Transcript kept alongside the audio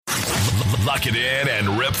Lock it in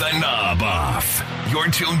and rip the knob off. You're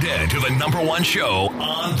tuned in to the #1 show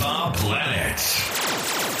on the planet.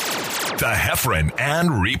 The Heffron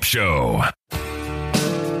and Reep Show.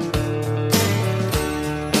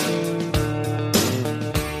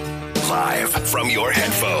 Live from your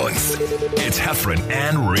headphones, it's Heffron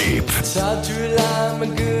and Reep. It's hard to rely on my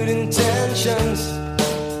good intentions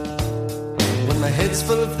when my head's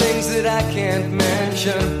full of things that I can't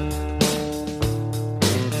mention.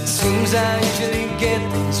 It seems I usually get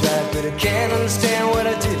things right, but I can't understand what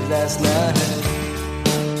I did last night.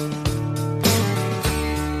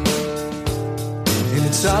 And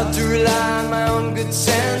it's hard to rely on my own good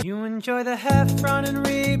sense. You enjoy the Heffron and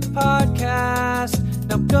Reep podcast?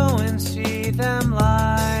 Now go and see them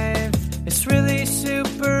live. It's really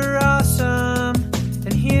super awesome,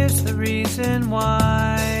 and here's the reason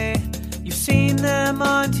why. You've seen them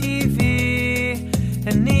on TV,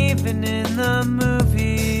 and even in the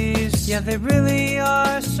movies. Yeah, they really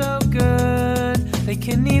are so good, they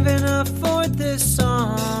can even afford this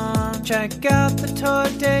song. Check out the tour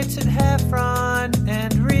dates at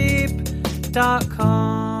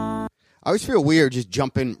heffronandreep.com. I always feel weird just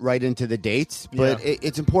jumping right into the dates, but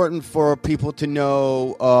it's important for people to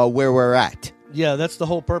know where we're at. Yeah, that's the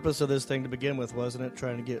whole purpose of this thing to begin with, wasn't it?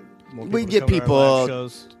 Trying to get more people We get people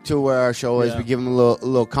to where our show is. We give them a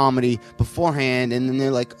little comedy beforehand, and then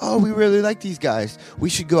they're like, oh, we really like these guys.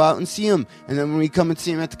 We should go out and see them. And then when we come and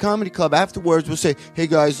see them at the comedy club afterwards, we'll say, hey,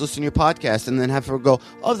 guys, listen to your podcast. And then have her go,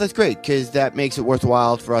 oh, that's great, because that makes it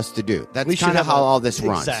worthwhile for us to do. That's kind of how all this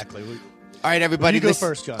runs. Exactly. All right, everybody. You go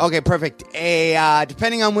first, John. Okay, perfect.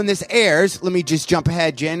 Depending on when this airs, let me just jump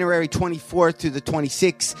ahead. January 24th to the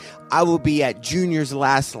 26th, I will be at Junior's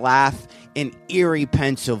Last Laugh in Erie,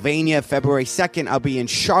 Pennsylvania. February 2nd, I'll be in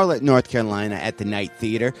Charlotte, North Carolina at the Night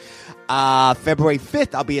Theater. February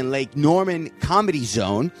 5th, I'll be in Lake Norman Comedy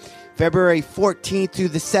Zone. February 14th through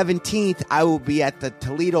the 17th, I will be at the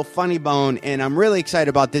Toledo Funny Bone, and I'm really excited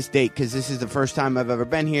about this date because this is the first time I've ever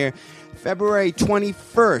been here. February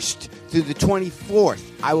 21st through the 24th,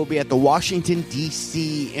 I will be at the Washington,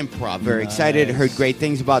 D.C. Improv. Very excited. I heard great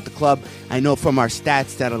things about the club. I know from our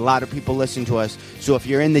stats that a lot of people listen to us. So if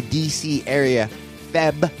you're in the D.C. area,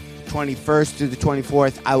 Feb 21st through the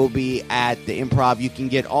 24th, I will be at the Improv. You can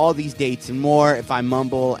get all these dates and more. If I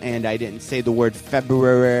mumble and I didn't say the word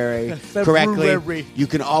February correctly, you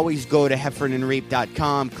can always go to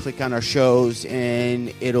heffronandreep.com, click on our shows,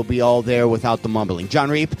 and it'll be all there without the mumbling. John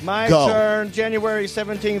Reep, My go. turn, January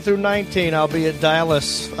 17 through 19. I'll be at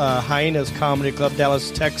Dallas Hyenas Comedy Club,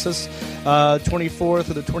 Dallas, Texas. 24th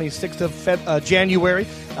through the 26th of January,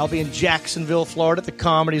 I'll be in Jacksonville, Florida at the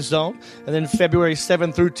Comedy Zone. And then February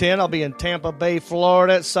 7 through 10, I'll be in Tampa Bay,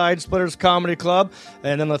 Florida at Side Splitters Comedy Club.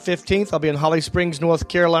 And then the 15th, I'll be in Holly Springs, North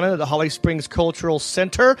Carolina at the Holly Springs Cultural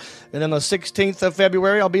Center. And then the 16th of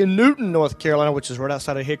February, I'll be in Newton, North Carolina, which is right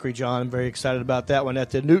outside of Hickory, John. I'm very excited about that one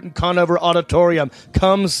at the Newton Conover Auditorium.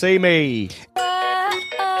 Come see me.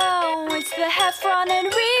 Oh, it's the Heffron and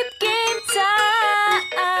Reep game time.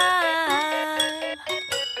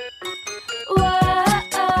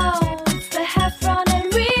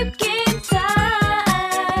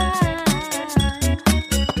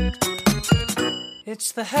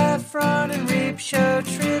 It's the Heffron and Reep Show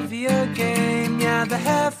trivia game. Yeah, the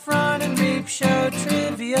Heffron and Reep Show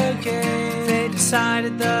trivia game. They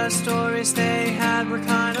decided the stories they had were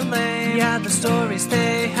kinda lame. Yeah, the stories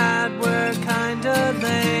they had were kinda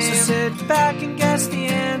lame. So sit back and guess the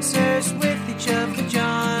answers with each of the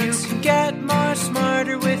Johns. You can get more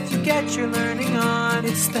smarter with you get your learning on.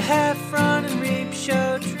 It's the Heffron and Reep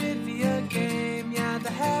Show trivia game. Yeah, the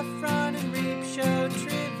Heffron and Reep Show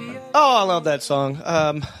trivia. Oh, I love that song.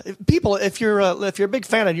 People, if you're a big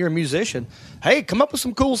fan and you're a musician, hey, come up with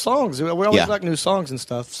some cool songs. We always like new songs and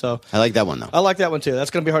stuff. So I like that one, though. I like that one, too.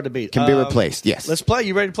 That's going to be hard to beat. Can be replaced, yes. Let's play.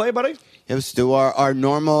 You ready to play, buddy? Yeah, let's do our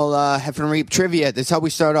normal Heffron Reep trivia. This is how we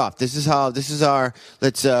start off. This is our,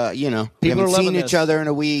 let's, we haven't seen each other in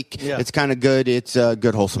a week. Yeah. It's kind of good. It's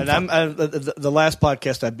good, wholesome fun. And the last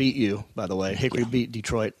podcast, I beat you, by the way. Hickory beat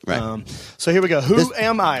Detroit. Right. So here we go. Who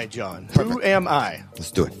am I, John? Perfect. Who am I?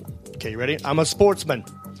 Let's do it. Okay, you ready? I'm a sportsman.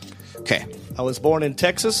 Okay. I was born in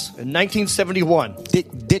Texas in 1971. Dick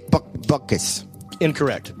Buckus.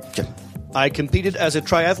 Incorrect. Okay. I competed as a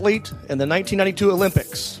triathlete in the 1992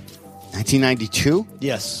 Olympics. 1992?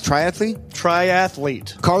 Yes.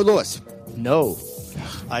 Triathlete? Carl Lewis. No.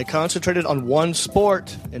 I concentrated on one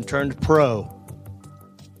sport and turned pro.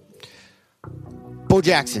 Bo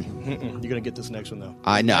Jackson. You're going to get this next one, though.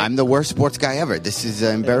 I know. I'm the worst sports guy ever. This is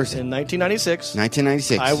embarrassing. In 1996.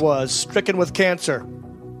 I was stricken with cancer.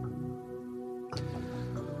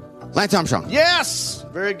 Lance Armstrong. Yes!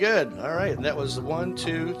 Very good. All right. And that was 1,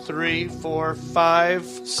 2, 3, 4, 5,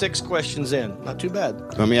 6 questions in. Not too bad.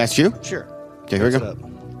 You want me to ask you? Sure. Okay, here we Mix go. it up.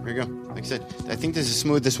 Here we go. Like I said, I think this is the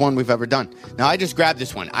smoothest one we've ever done. Now, I just grabbed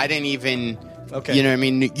this one. I didn't even... Okay. You know what I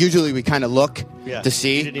mean? Usually we kind of look Yeah, to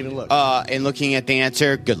see. you didn't even look. And looking at the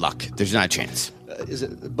answer, good luck. There's not a chance. Is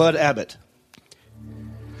it Bud Abbott?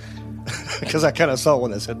 Because I kind of saw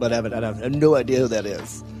one that said Bud Abbott. I have no idea who that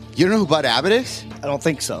is. You don't know who Bud Abbott is? I don't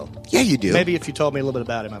think so. Yeah, you do. Maybe if you told me a little bit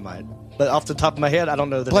about him, I might. But off the top of my head, I don't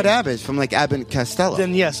know the Bud name. Abbott is from like Abbott and Costello.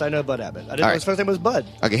 Then yes, I know Bud Abbott. I didn't All know right. his first name was Bud.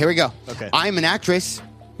 Okay, here we go. Okay. I'm an actress.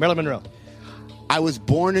 Marilyn Monroe. I was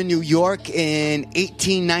born in New York in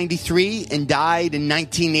 1893 and died in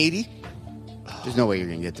 1980. There's no way you're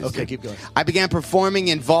going to get this. Okay, dude. keep going. I began performing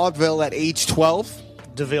in vaudeville at age 12.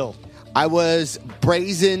 DeVille. I was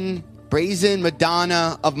brazen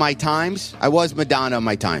Madonna of my times. I was Madonna of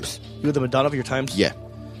my times. You were the Madonna of your times? Yeah.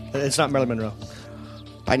 It's not Marilyn Monroe.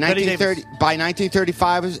 By Betty 1930, Davis. by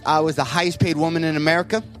 1935, I was the highest paid woman in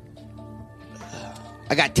America.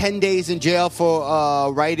 I got 10 days in jail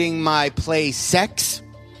for writing my play Sex.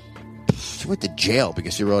 She went to jail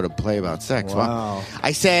because she wrote a play about sex. Wow.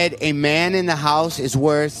 I said, a man in the house is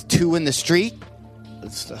worth two in the street.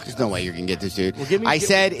 It's, There's no way you're going to get this, dude. Well, give me- I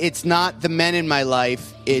said, it's not the men in my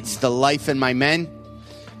life, it's the life in my men.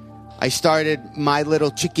 I started My Little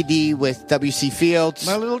Chickadee with W.C. Fields.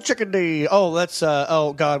 My Little Chickadee. Oh, that's,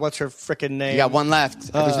 oh, God, what's her freaking name? You got one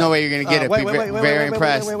left. There's no way you're going to get it. Wait, Be wait, wait, very wait,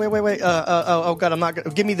 impressed. Wait. Oh, God, I'm not going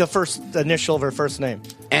to. Give me the first initial of her first name.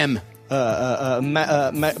 M. Give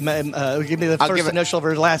me the I'll first give it- initial of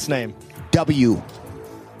her last name. W.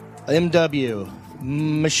 M.W.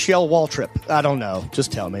 Michelle Waltrip. I don't know.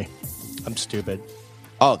 Just tell me. I'm stupid.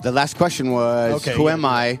 Oh, the last question was, Okay, who yeah. am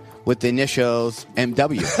I with the initials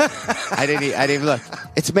M.W.? I didn't even look.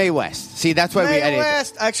 It's Mae West. See, that's why we Mae edit.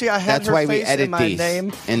 West. Actually, I had That's her why we face edit in my these,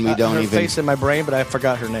 name. and we don't her even- face in my brain, but I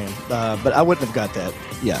forgot her name. But I wouldn't have got that.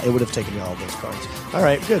 Yeah, it would have taken me all those cards. All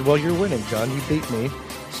right, good. Well, you're winning, John. You beat me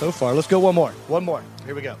so far. Let's go one more. One more.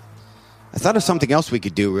 Here we go. I thought of something else we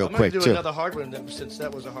could do real I'm going quick to do too. another hard one since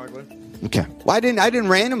that was a hard one. Okay. Well, I didn't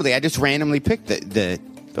randomly. I just randomly picked the.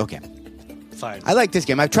 Okay. Fine. I like this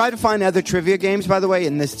game. I've tried to find other trivia games, by the way,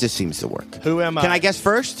 and this just seems to work. Who am I? Can I guess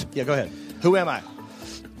first? Yeah, go ahead. Who am I?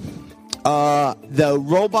 The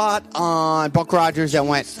robot on Buck Rogers that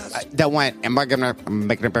went. Am I gonna?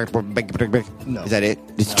 No. Is that it?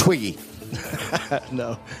 It's Twiggy. No.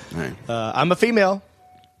 All right. I'm a female.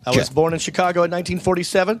 I was Okay. born in Chicago in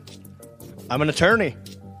 1947. I'm an attorney.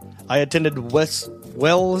 I attended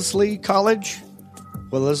Wellesley College.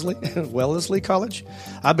 Wellesley College.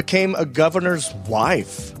 I became a governor's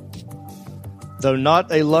wife. Though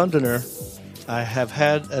not a Londoner, I have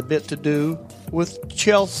had a bit to do with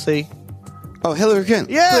Chelsea. Oh, Hillary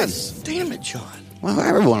Clinton. Yes! Damn it, John. Well,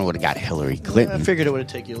 everyone would have got Hillary I Clinton. figured it would have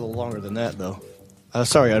taken you a little longer than that, though.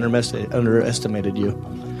 Sorry, I underestimated you.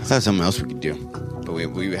 I thought something else we could do, but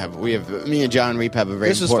we have me and John Reap have a very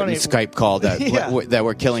This is important funny. Skype call that Yeah. that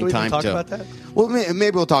we're killing Should we time even talk to. about that? Well,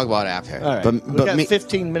 maybe we'll talk about it after. All right. But we got me,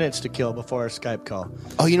 15 minutes to kill before our Skype call.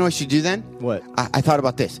 oh, you know what you should do then? What? I thought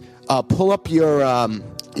about this. Pull up your.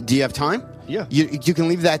 Do you have time? Yeah. You can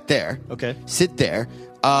leave that there. Okay. Sit there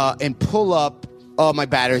and pull up. Oh, my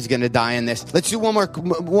battery's gonna die in this. Let's do one more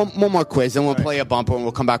quiz, and we'll play a bumper, and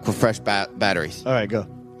we'll come back with fresh batteries. All right, go.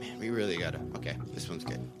 Man, we really gotta. Okay, this one's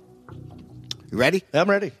good. You ready? I'm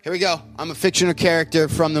ready. Here we go. I'm a fictional character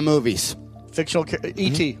from the movies. Fictional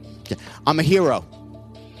E.T. Okay. I'm a hero.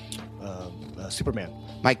 Superman.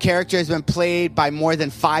 My character has been played by more than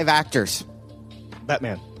 5 actors.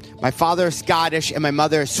 Batman. My father is Scottish and my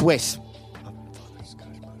mother is Swiss.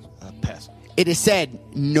 Pass. It is said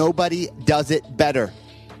nobody does it better.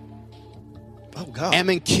 Oh, God. M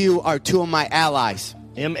and Q are 2 of my allies.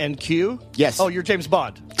 M and Q? Yes. Oh, you're James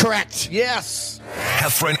Bond. Correct. Yes.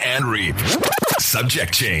 Heffron and Reap.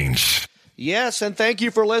 Subject change. Yes, and thank you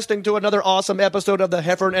for listening to another awesome episode of the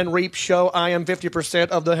Heffron and Reap Show. I am 50%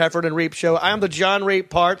 of the Heffron and Reap Show. I am the John Reap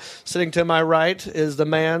part. Sitting to my right is the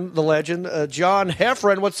man, the legend, John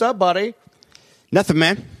Heffron. What's up, buddy? Nothing,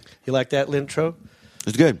 man. You like that intro?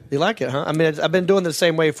 It's good. You like it, huh? I mean, I've been doing the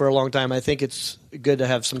same way for a long time. I think it's good to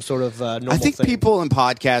have some sort of normal I think thing. people in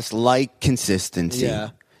podcasts like consistency. Yeah.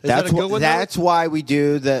 Is that a good one, though? That's why we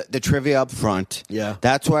do the trivia up front. Yeah.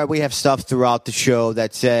 That's why we have stuff throughout the show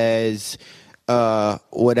that says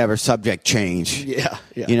whatever subject change. Yeah.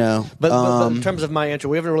 You know? But in terms of my intro,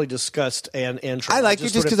 we haven't really discussed an intro. I like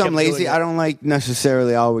it just because I'm lazy. I don't like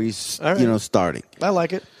necessarily always, All right. starting. I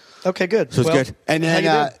like it. Okay, good. So it's Well, good. And how you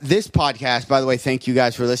then been? this podcast, by the way, thank you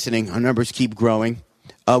guys for listening. Our numbers keep growing.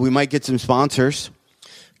 We might get some sponsors.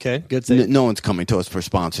 Okay, good thing. No one's coming to us for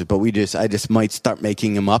sponsors, but I just might start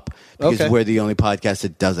making them up because Okay. we're the only podcast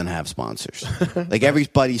that doesn't have sponsors. Like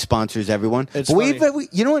everybody sponsors everyone. It's But funny.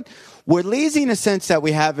 you know what? We're lazy in a sense that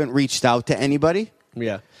we haven't reached out to anybody.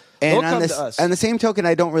 Yeah. And They'll come to us. on the same token,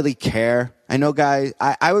 I don't really care. I know, guys.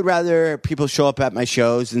 I would rather people show up at my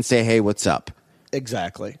shows and say, "Hey, what's up?"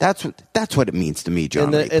 Exactly. That's what it means to me,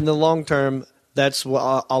 John. In the long term, that's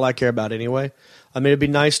what all I care about anyway. I mean, it'd be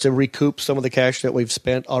nice to recoup some of the cash that we've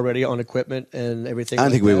spent already on equipment and everything. I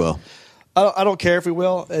don't think we will. I don't care if we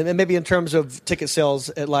will, and maybe in terms of ticket sales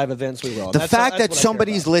at live events, we will. The That's fact that what I care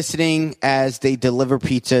somebody's about. listening as they deliver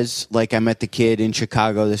pizzas, like I met the kid in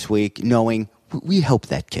Chicago this week, knowing we help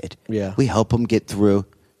that kid. Yeah. We help him get through.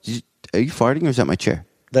 Are you farting or is that my chair?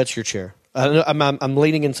 That's your chair. I'm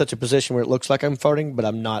leaning in such a position where it looks like I'm farting, but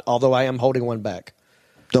I'm not. Although I am holding one back,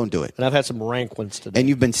 Don't do it. and I've had some rank ones today. And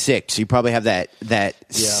you've been sick, so you probably have that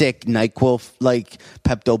sick NyQuil, like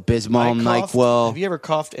Pepto-Bismol, I coughed. NyQuil. Have you ever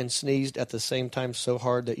coughed and sneezed at the same time so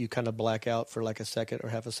hard that you kind of black out for like a second or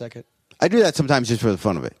half a second? I do that sometimes just for the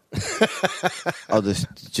fun of it. I'll just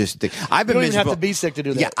think. I've been You don't even have miserable. to be sick to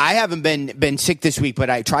do that. Yeah, I haven't been sick this week, but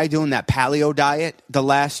I tried doing that paleo diet the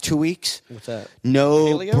last 2 weeks. What's that? No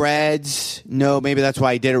Paleo? breads. No, maybe that's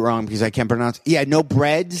why I did it wrong because I can't pronounce. Yeah, no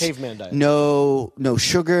breads. Caveman diet. No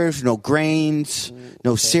sugars. No grains.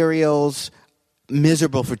 No cereals.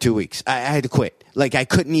 Miserable for 2 weeks. I had to quit. Like I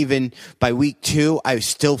couldn't even. By week 2, I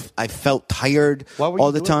felt tired Why were you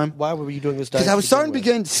all the doing- time. Why were you doing this diet? Because I was to starting to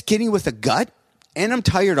begin with? begin skinny with a gut, and I'm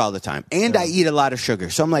tired all the time, and I eat a lot of sugar.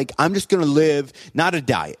 So I'm like, I'm just going to live, not a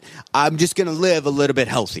diet. I'm just going to live a little bit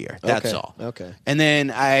healthier. That's Okay, all. okay. And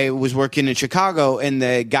then I was working in Chicago, and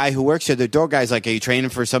the guy who works there, the door guy's like, "Are you training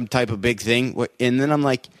for some type of big thing?" And then I'm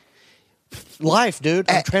like, Life, dude.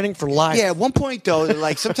 I'm training for life. yeah, at one point though,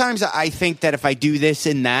 like sometimes I think that if I do this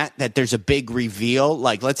and that there's a big reveal.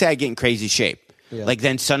 Like let's say I get in crazy shape. Yeah. Like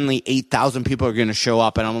then suddenly 8,000 people are going to show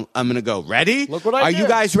up and I'm going to go, ready? Look what I Are you did.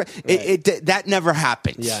 guys ready? That never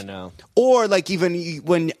happens. Yeah, I know. Or like even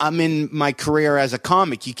when I'm in my career as a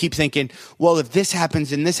comic, you keep thinking, well, if this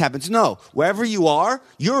happens and this happens. No, wherever you are,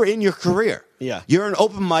 you're in your career. Yeah. You're an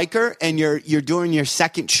open micer and you're doing your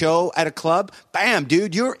second show at a club. Bam,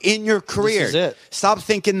 dude, you're in your career. This is it. Stop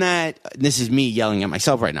thinking that this is me yelling at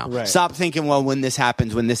myself right now. Right. Stop thinking, well, when this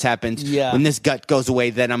happens, when Yeah. this gut goes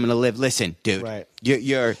away, then I'm going to live. Listen, dude, Right.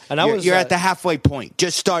 you're was, at the halfway point.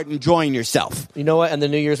 Just start enjoying yourself. You know what? And the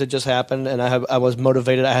New Year's had just happened, and I was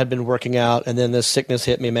motivated. I had been working out, and then this sickness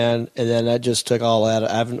hit me, man. And then I just took all that.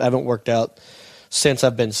 I haven't worked out since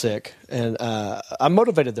I've been sick, and I'm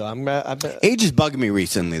motivated though. Age is bugging me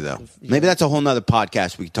recently, though. Maybe that's a whole nother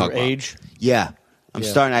podcast we could talk Your about. age? Yeah. I'm Yeah.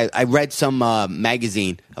 starting. I read some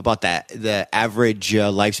magazine about the average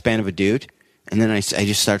lifespan of a dude, and then I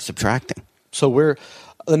just start subtracting. So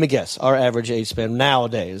let me guess, our average age span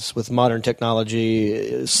nowadays with modern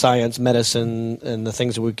technology, science, medicine, and the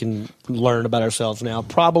things that we can learn about ourselves now,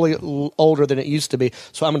 probably older than it used to be.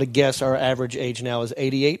 So I'm going to guess our average age now is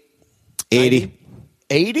 88. 80.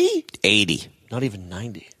 80? 80. Not even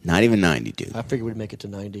 90. Not even 90, dude. I figured we'd make it to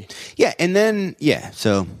 90, Yeah, and then,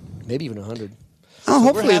 so, maybe even 100. oh,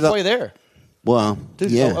 hopefully, We're halfway there. well,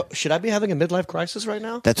 Dude, yeah. should I be having a midlife crisis right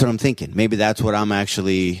now? That's what I'm thinking. Maybe that's what I'm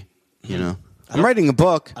actually, I'm writing a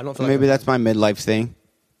book. I don't feel like Maybe I'm- that's my midlife thing.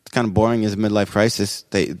 It's kind of boring as a midlife crisis.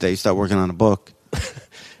 They start working on a book.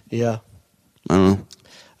 Yeah. I don't know.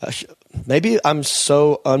 Maybe I'm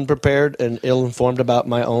so unprepared and ill-informed about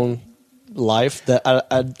my own life that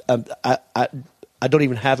I don't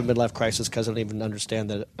even have a midlife crisis because I don't even understand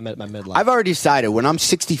that I'm at my midlife. I've already decided when I'm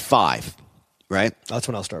 65, right? That's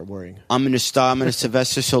when I'll start worrying. I'm going to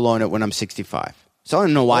Sylvester Stallone it when I'm 65. So I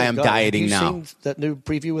don't know why I'm God, dieting have you now. seen that new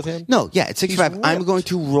preview with him? No, yeah, it's 65. I'm ripped. going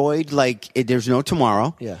to roid like there's no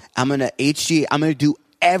tomorrow. Yeah. I'm going to I'm going to do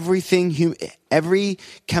everything, every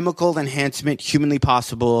chemical enhancement humanly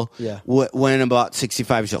possible. Yeah. When I'm about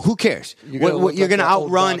 65 years old. Who cares? You're gonna look You're like going to that old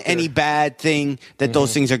outrun doctor. any bad thing that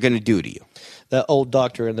those things are going to do to you, That old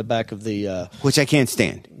doctor in the back of the which I can't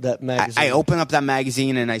stand. that magazine. I open up that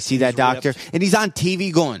magazine and I see that doctor, ripped. and he's on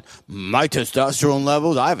TV going, "My testosterone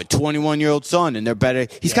levels. I have a 21-year-old son, and they're better."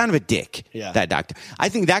 He's kind of a dick. Yeah. That doctor. I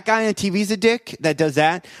think that guy on TV is a dick that does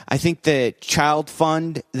that. I think the child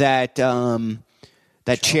fund that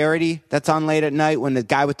charity that's on late at night when the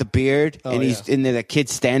guy with the beard and he's yeah. and the kid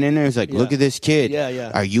standing there is like, "Look Yeah. at this kid. Yeah,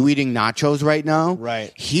 yeah. Are you eating nachos right now?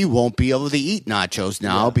 Right. He won't be able to eat nachos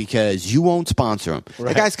now because you won't sponsor him." Right.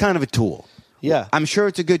 The guy's kind of a tool. Yeah. I'm sure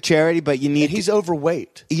it's a good charity, but you need And he's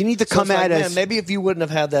overweight. you need to So come it's like, at man, us. maybe if you wouldn't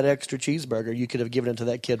have had that extra cheeseburger, you could have given it to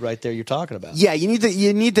that kid right there you're talking about. Yeah, you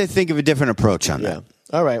need to think of a different approach on that.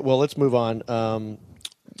 All right. Well, let's move on.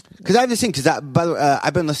 Because I have this thing. Because by the way,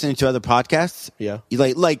 I've been listening to other podcasts. Yeah.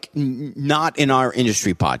 Not in our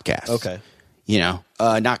industry podcasts. Okay.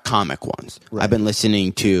 Not comic ones. Right. I've been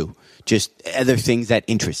listening to just other things that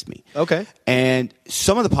interest me. Okay. And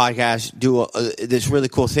some of the podcasts do this really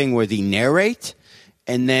cool thing where they narrate,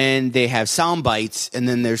 and then they have sound bites, and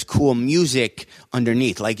then there's cool music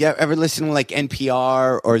underneath. Like, you ever listen to like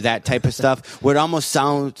NPR or that type of stuff, where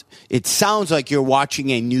it sounds like you're watching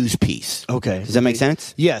a news piece. Okay. Does that make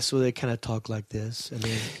sense? Yes. Well, they kind of talk like this, and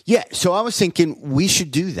then Yeah. So I was thinking we should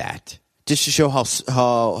do that just to show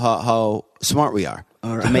how smart we are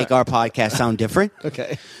to make our podcast sound different.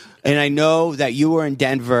 okay. And I know that you were in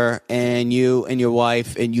Denver, and you and your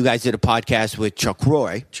wife, and you guys did a podcast with Chuck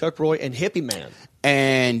Roy. Chuck Roy and Hippie Man.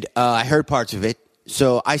 And I heard parts of it.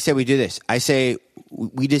 So I say we do this. I say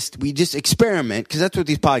we just experiment, because that's what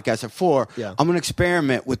these podcasts are for. Yeah. I'm going to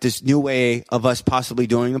experiment with this new way of us possibly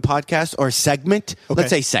doing the podcast, or a segment. Okay. Let's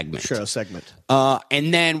say segment. Sure, a segment.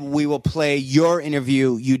 And then we will play your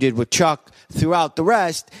interview you did with Chuck throughout the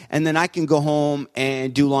rest, and then I can go home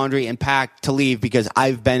and do laundry and pack to leave, because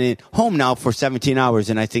I've been at home now for 17 hours,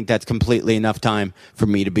 and I think that's completely enough time for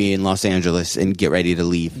me to be in Los Angeles and get ready to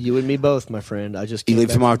leave. You and me both, my friend. I just came leave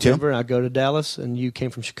back tomorrow from too? Denver, and I go to Dallas, and you came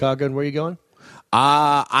from Chicago. And where are you going?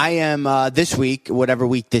 I am this week, whatever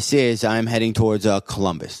week this is, I'm heading towards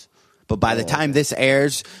Columbus. But by the time this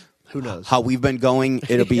airs, who knows how we've been going?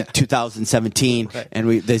 It'll be 2017, Right. and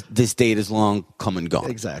this date is long come and gone.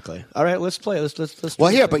 Exactly. All right, let's play. Let's.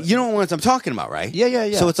 Well, here, but you know what I'm talking about, right?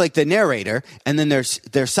 Yeah. So it's like the narrator, and then there's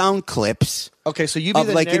sound clips. Okay, so you be of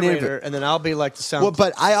the like an narrator, interview. and then I'll be like the sound. Well,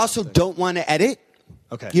 but I also don't want to edit.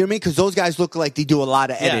 Okay. You know what I mean? Because those guys look like they do a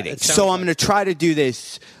lot of Yeah, editing. it sounds So I'm like- going to try to do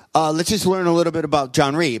this. Let's just learn a little bit about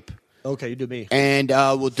John Reep. Okay, you do me. And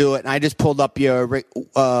we'll do it. And I just pulled up your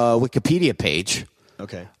Wikipedia page,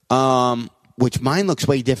 Okay. which mine looks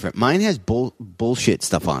way different. Mine has bullshit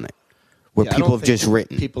stuff on it, where Yeah, I people don't have just think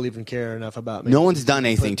written. People even care enough about me. No one's done Put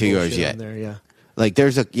anything to yours bullshit yet. on there, yeah. Like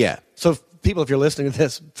there's yeah. So, people, if you're listening to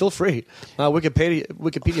this, feel free.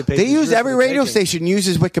 Wikipedia page. They is use yours every for the radio taking. station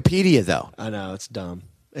uses Wikipedia though, I know it's dumb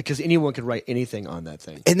because anyone could write anything on that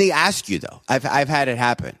thing. and they ask you though. I've had it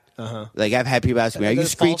happen. Uh-huh. Like I've had people ask me, "Are you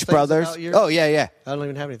There's Screech false things Brothers?" about yours? Oh yeah. I don't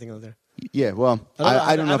even have anything on there. Yeah, well, I don't know.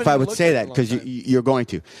 I don't know I if haven't I even would looked say at it that in a long because time. you're going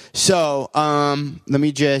to. So, let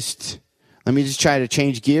me just try to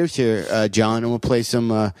change gears here, John, and we'll play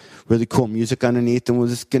some really cool music underneath, and we're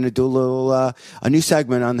just gonna do a little a new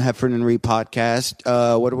segment on the Heffron and Reed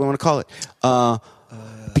podcast. What do we want to call it?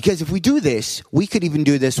 Because if we do this, we could even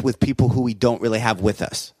do this with people who we don't really have with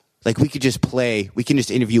us. Like we can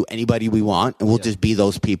just interview anybody we want, and we'll just be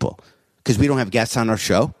those people. Because we don't have guests on our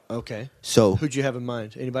show. Okay. So Who'd you have in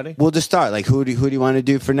mind? Anybody? we'll just start. Like, who do you want to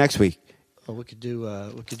do for next week? Oh, we could do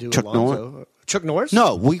Chuck Alonzo. Chuck Norris?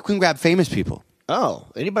 No, we can grab famous people. Oh,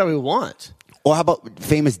 anybody we want. Or how about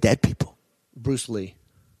famous dead people? Bruce Lee.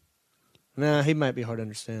 Nah, he might be hard to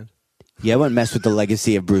understand. Yeah, I wouldn't mess with the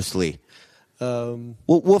legacy of Bruce Lee.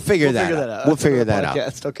 We'll figure that out. We'll figure that out.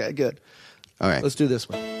 Podcast. Okay, good. All right. Let's do this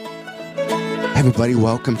one. Everybody,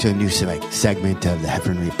 welcome to a new segment of the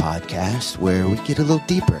Heffron Reed podcast where we get a little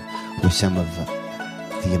deeper with some of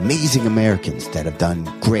the amazing Americans that have done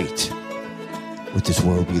great with this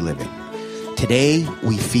world we live in. Today,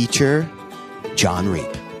 we feature John Reep.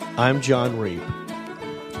 I'm John Reep.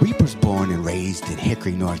 Reep was born and raised in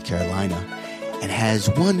Hickory, North Carolina, and has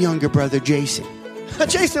one younger brother, Jason.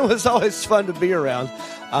 Jason was always fun to be around.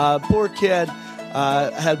 Poor kid.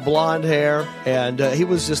 Had blonde hair, and he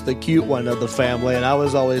was just the cute one of the family, and I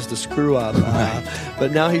was always the screw-up.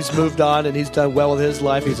 But now he's moved on, and he's done well with his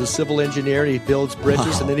life. He's a civil engineer, and he builds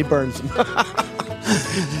bridges, and then he burns them.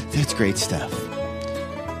 That's great stuff.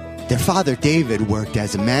 Their father, David, worked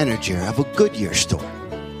as a manager of a Goodyear store.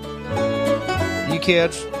 You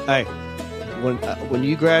kids, hey, when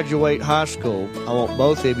you graduate high school, I want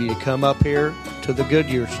both of you to come up here to the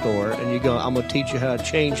Goodyear store, and I'm going to teach you how to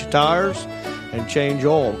change tires and change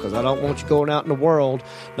oil, because I don't want you going out in the world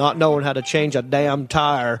not knowing how to change a damn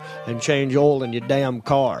tire and change oil in your damn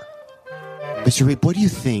car. Mr. Reep, what do you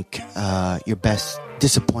think your best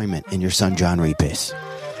disappointment in your son John Reep is?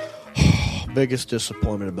 Biggest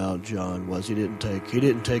disappointment about John was he didn't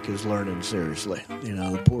take his learning seriously. You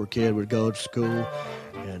know, the poor kid would go to school,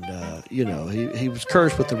 and he was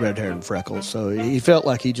cursed with the red hair and freckles, so he felt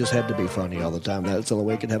like he just had to be funny all the time. That's the only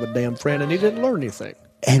way he could have a damn friend, and he didn't learn anything.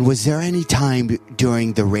 And was there any time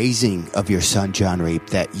during the raising of your son John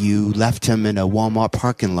Reep that you left him in a Walmart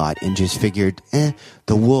parking lot and just figured,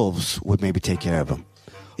 the wolves would maybe take care of him?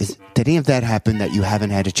 Did any of that happen that you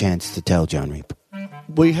haven't had a chance to tell John Reep?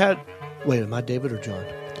 We had... Wait, am I David or John?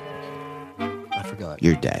 I forgot.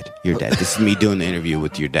 Your dad. Your dad. This is me doing the interview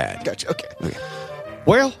with your dad. Gotcha. Okay.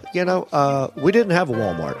 Well, we didn't have a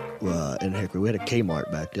Walmart in Hickory. We had a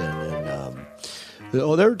Kmart back then, and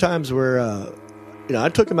there were times where I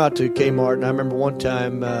took him out to Kmart, and I remember one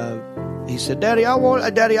time he said, "Daddy, I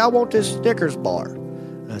want this Snickers bar."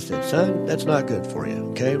 And I said, "Son, that's not good for you.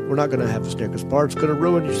 Okay, we're not going to have a Snickers bar. It's going to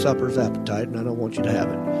ruin your supper's appetite, and I don't want you to have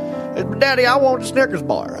it." "But Daddy, I want a Snickers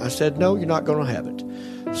bar." I said, "No, you're not going to have it."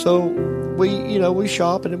 So we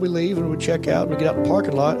shop and then we leave and we check out and we get out in the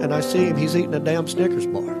parking lot and I see him. He's eating a damn Snickers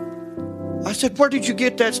bar. I said, "Where did you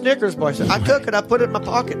get that Snickers bar?" He said, "I took it. I put it in my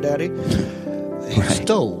pocket, Daddy." He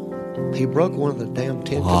stole. He broke one of the damn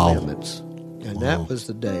 10 commandments. And that was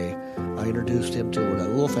the day I introduced him to a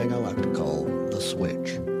little thing I like to call the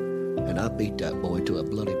switch. And I beat that boy to a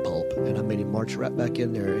bloody pulp. And I made him march right back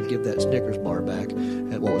in there and give that Snickers bar back,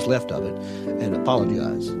 and what was left of it, and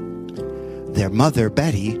apologize. Their mother,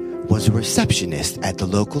 Betty, was a receptionist at the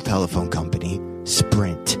local telephone company,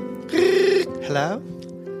 Sprint. Hello?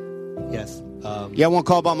 Yes. Yeah, I want to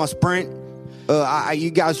call about my Sprint.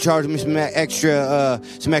 You guys charged me some extra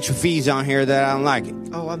fees on here that I don't like it.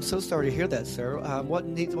 Oh, I'm so sorry to hear that, sir. What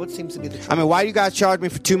seems to be the trouble? I mean, why do you guys charge me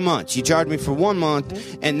for 2 months? You charge me for 1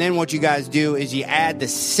 month, and then what you guys do is you add the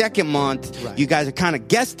second month. Right. You guys are kind of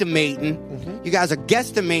guesstimating. Mm-hmm. You guys are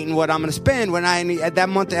guesstimating what I'm going to spend when that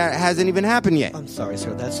month hasn't even happened yet. I'm sorry,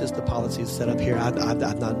 sir. That's just the policy set up here. I'm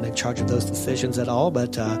not in charge of those decisions at all,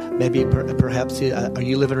 but maybe perhaps are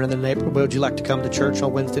you living in the neighborhood? Would you like to come to church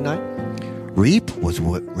on Wednesday night? Reap was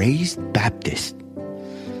raised Baptist.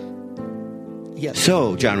 Yes.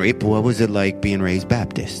 So, John Reap, what was it like being raised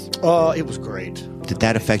Baptist? It was great. Did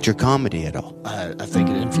that affect your comedy at all? I think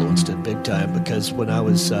it influenced it big time because when I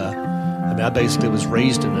was, I basically was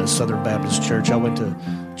raised in a Southern Baptist church. I went to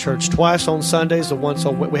church twice on Sundays.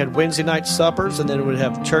 We had Wednesday night suppers, and then we'd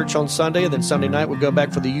have church on Sunday, and then Sunday night we'd go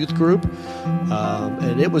back for the youth group.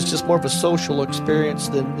 And it was just more of a social experience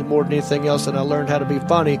than more than anything else. And I learned how to be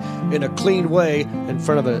funny in a clean way in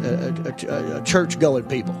front of a church-going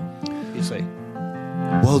people. You see.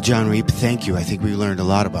 Well, John Reap, thank you. I think we learned a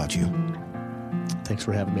lot about you. Thanks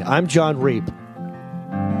for having me. I'm John Reap.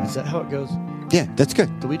 Is that how it goes? Yeah, that's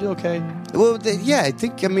good. Do we do okay? Well, yeah, I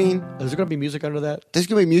think, Is there going to be music under that? There's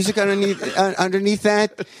going to be music underneath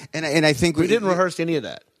that. And I think we didn't rehearse any of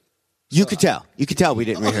that. You could tell. You could tell we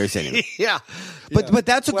didn't rehearse any of it. Yeah. But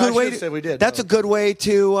that's a good way. We did. That's a good way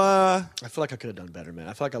to. I feel like I could have done better, man.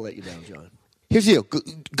 I feel like I let you down, John. Here's the deal.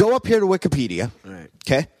 Go up here to Wikipedia. All right.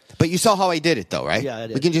 Okay? But you saw how I did it, though, right? Yeah, I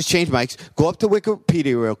did. We can just change mics. Go up to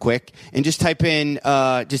Wikipedia real quick and just type in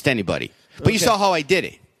just anybody. But Okay. you saw how I did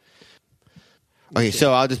it. Okay,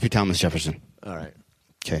 so I'll just be Thomas Jefferson. All right.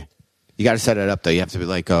 Okay. You got to set it up, though. You have to be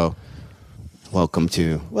like, welcome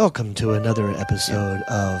to another episode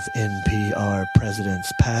of NPR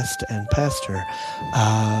Presidents Past and Pastor.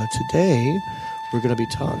 Today, we're going to be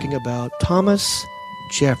talking about Thomas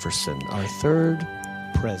Jefferson, our third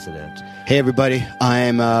president. Hey, everybody.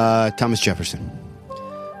 I'm Thomas Jefferson.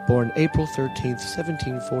 Born April 13th,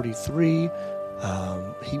 1743,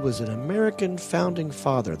 he was an American founding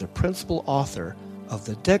father, the principal author of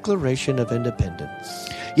the Declaration of Independence.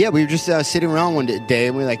 Yeah, we were just sitting around one day,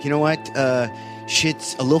 and we were like, you know what?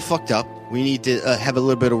 Shit's a little fucked up. We need to have a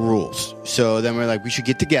little bit of rules. So then we're like, we should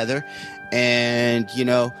get together and,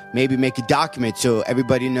 maybe make a document so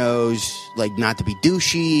everybody knows, like, not to be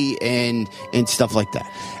douchey and stuff like that.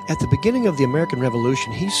 At the beginning of the American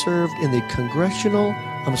Revolution, he served in the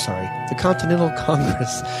Continental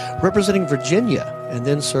Congress, representing Virginia, and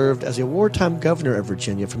then served as a wartime governor of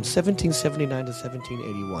Virginia from 1779 to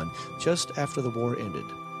 1781, just after the war ended.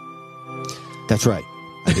 That's right.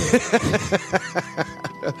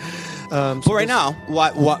 But right now,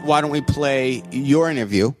 why don't we play your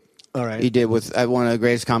interview? All right. He did with one of the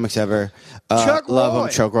greatest comics ever. Chuck love Roy. him,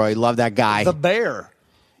 Chuck Roy. Love that guy. The Bear.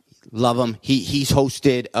 Love him. He's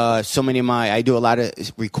hosted so many of I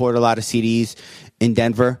record a lot of CDs in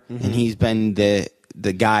Denver, and he's been the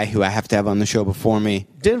guy who I have to have on the show before me.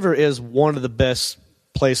 Denver is one of the best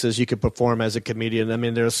places you could perform as a comedian. I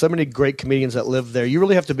mean, there are so many great comedians that live there. You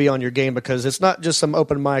really have to be on your game because it's not just some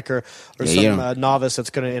open micer or some novice that's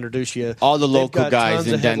going to introduce you. All the local got guys tons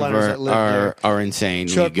in of headliners that live Denver there. are insane.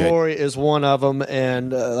 Chuck Roy is one of them,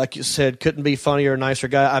 and like you said, couldn't be funnier or nicer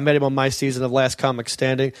guy. I met him on my season of Last Comic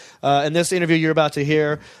Standing. In this interview you're about to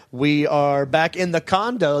hear, we are back in the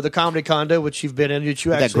comedy condo, which you've been in.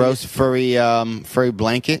 That gross furry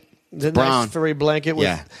blanket. The brown. nice furry blanket.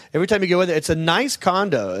 Every time you go in there, it's a nice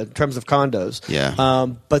condo in terms of condos. Yeah.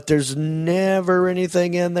 But there's never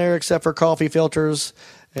anything in there except for coffee filters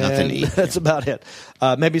Nothing to And eat. that's about it.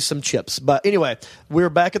 Maybe some chips. But anyway, we're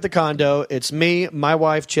back at the condo. It's me, my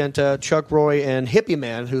wife, Chenta, Chuck Roy, and Hippie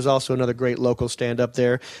Man, who's also another great local stand-up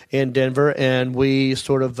there in Denver. And we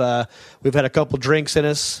sort of, we've had a couple drinks in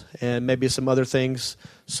us and maybe some other things.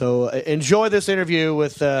 So enjoy this interview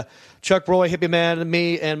with Chuck Roy, Hippie Man,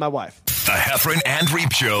 me, and my wife. The Heffron and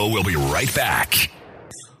Reap Show will be right back.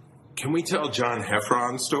 Can we tell John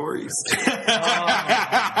Heffron stories?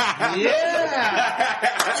 Yeah.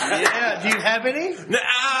 Do you have any?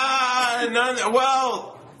 None.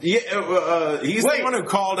 Well, yeah, he's the one who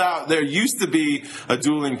called out. There used to be a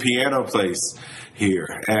dueling piano place here,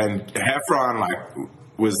 and Heffron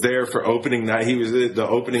was there for opening night. He was at the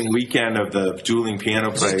opening weekend of the dueling piano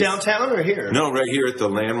place. Is this downtown or here? No, right here at the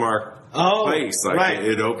Landmark place.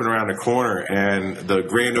 It opened around the corner, and the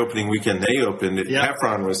grand opening weekend they opened,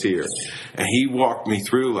 Heffron was here. And he walked me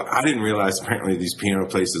through. I didn't realize apparently these piano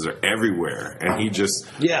places are everywhere. And he just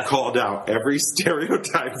called out every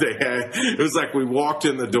stereotype they had. It was like we walked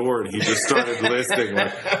in the door and he just started listing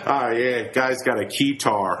like, oh yeah, guy's got a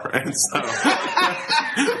keytar. And so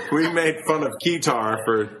we made fun of keytar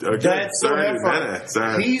for a good 30 minutes.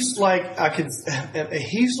 He's like,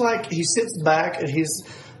 he sits back and he's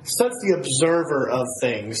such the observer of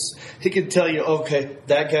things. He can tell you, okay,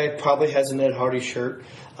 that guy probably has an Ed Hardy shirt.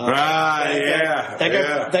 That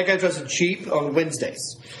guy dresses cheap on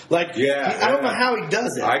Wednesdays. I don't know how he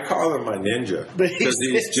does it. I call him my ninja because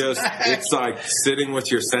he's just, it's like sitting with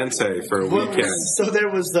your sensei for a weekend. So there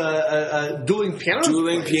was a dueling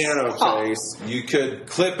piano place. You could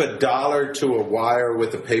clip $1 to a wire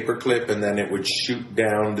with a paper clip, and then it would shoot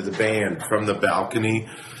down to the band from the balcony.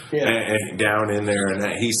 And down in there, and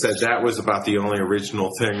he said that was about the only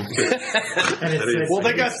original thing.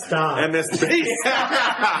 They got stopped. And this oh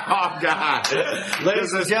God,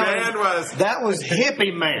 ladies and gentlemen, that was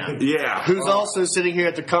Hippie Man. Yeah, who's also sitting here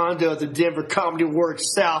at the condo at the Denver Comedy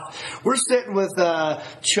Works South. We're sitting with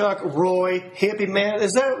Chuck Roy, Hippie Man.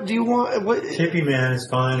 Is that? Do you want Hippie Man is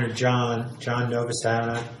fine, or John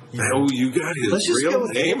Novosana. Oh, you got his real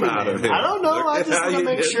name out of him. I don't know. I just want to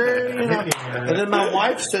make sure. And then my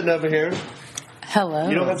wife's sitting over here. Hello.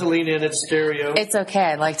 You don't have to lean in. It's stereo. It's okay.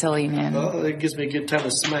 I like to lean in. Oh, it gives me a good time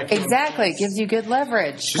to smack you. Exactly. It gives you good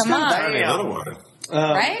leverage. She's Come on. a little one.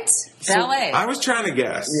 Right? Ballet. I was trying to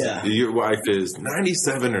guess. Yeah. Your wife is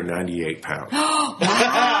 97 or 98 pounds.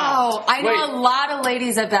 Wow. I know a lot of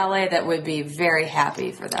ladies at ballet that would be very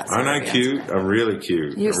happy for that. Aren't I cute? I'm really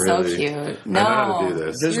cute. You're so cute. No. I know how to do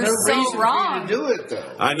this. There's You're no so reason wrong. for you to do it,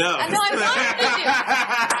 though. I know. I know.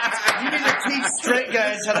 You need to teach straight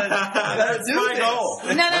guys how to do this.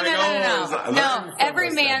 No. Every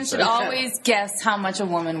man should always guess how much a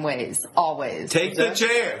woman weighs. Always. Take the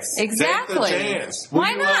chance. Exactly. Take the chance.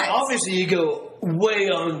 Why not? Obviously, you go way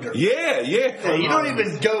under. Yeah. You don't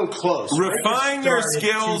even go close. Refine your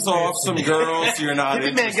skills off some girls you're not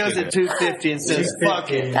Hippie Man goes at 250 and says,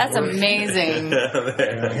 fuck it. That's amazing.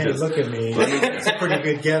 Hey, look at me. That's a pretty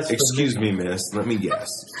good guess. Excuse me, miss. Let me guess.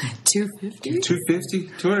 250? 250?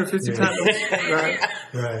 250 pounds?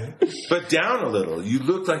 Right. But down a little. You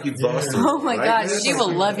look like you've lost it. Oh my gosh, she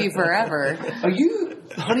will love you forever. Are you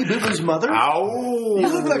Honey Boo Boo's mother? Ow. You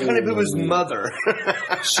look like Honey Boo Boo's mother.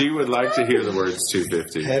 She would like to hear the words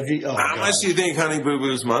 250. How much do you think Honey Boo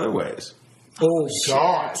Boo's mother weighs? Oh,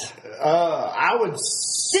 God. I would...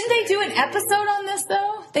 Didn't they do an episode on this,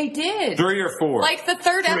 though? They did. 3 or 4? Like the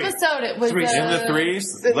third episode, it was... In the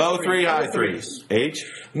threes? Low 3, high 3s. Age?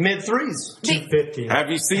 Mid 3s. 250. Have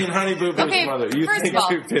you seen Honey Boo Boo's mother? You first think of all,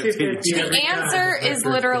 250. The answer is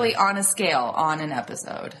literally on a scale on an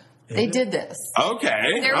episode. They did this.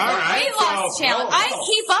 Okay. There's a weight loss challenge. I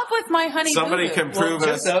keep up with my Honey Somebody Boo Boo. can prove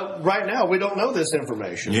us. Right now, we don't know this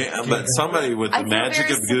information. Yeah, but somebody with the magic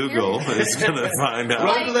of Google is going to find out.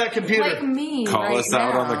 Run to that computer. Like me. Call right us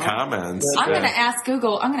out now. on the comments. I'm going to ask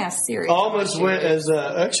Google. I'm going to ask Siri. Almost went as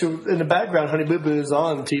actually in the background. Honey Boo Boo is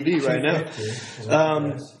on TV right now.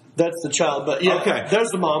 That's the child, but yeah. Okay,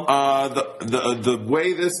 there's the mom. The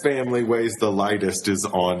way this family weighs the lightest is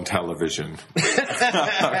on television.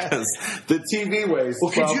 The TV weighs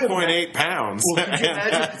 12.8 pounds. Well, could you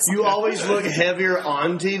imagine? You always look heavier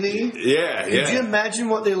on TV. Yeah. Could you imagine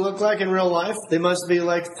what they look like in real life? They must be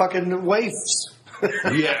like fucking waifs.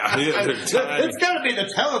 Yeah, it's got to be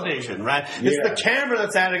the television, right? It's the camera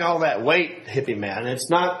that's adding all that weight, Hippie Man. It's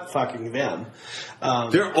not fucking them.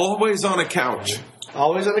 They're always on a couch.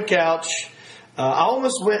 Always on the couch. I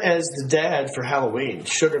almost went as the dad for Halloween,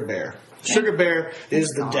 Sugar Bear. Sugar Bear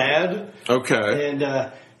is the dad. Okay. And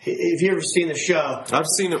if you ever seen the show, I've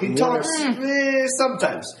seen it. he talks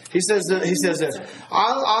sometimes. He says this. I think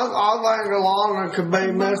Alana could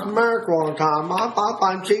be Miss America one time. I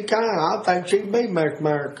think she can. I think she'd be Miss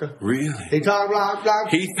America. Really? He talks like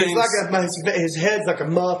he thinks like his head's like a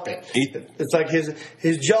Muppet. It's like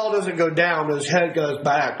his jaw doesn't go down, his head goes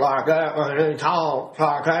back like that when he talks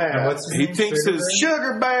like that. He thinks his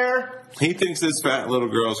Sugar Bear. He thinks this fat little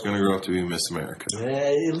girl's going to grow up to be Miss America.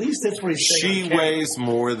 At least that's what he's saying. She weighs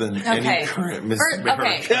more than any current Miss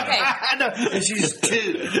America. Okay. And she's 2.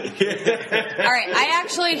 All right. I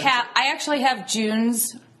actually have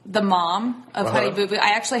June's, the mom of Honey Boo Boo.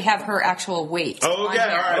 I actually have her actual weight. Oh, okay. All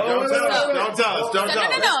right. Don't tell us. No.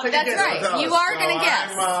 That's right. You are going to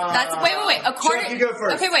guess. That's wait. According, Chuck, you go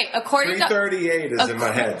first. Okay, wait. According 338 is in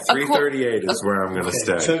my head. 338 is where I'm going to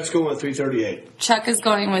stay. Chuck's going with 338. Chuck is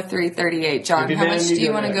going with 338. John, how much do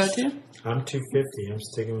you want to go to? I'm 250. I'm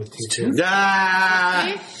sticking with 250.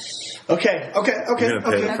 Yeah. Okay. You're going to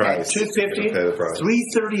pay the price. 250.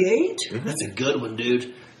 338. That's a good one,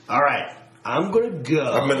 dude. All right. I'm going to go.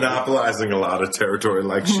 I'm monopolizing a lot of territory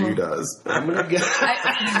like she does. I'm going to go.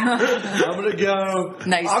 I'm going to go.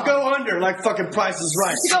 Nice. I'll go under like fucking Price is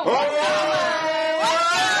Right. No,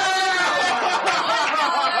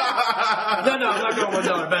 I'm not going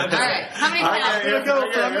 $1. All right. How many pounds?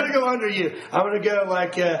 I'm going to go under you. I'm going to go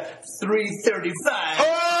like 335.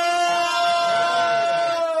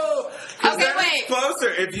 Okay, wait.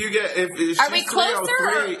 Closer. If Are we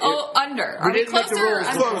closer or under? Are we closer or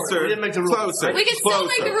under? Closer. We didn't make the rules. Closer. We can still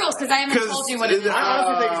make the rules because I haven't told you what it is. I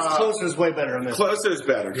honestly think closer is way better on this. Closer is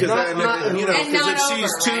better because if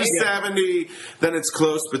she's 270, then it's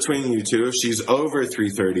close between you two. If she's over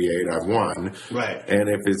 338, I've won. Right. And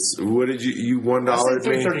if it's what did you $1? I said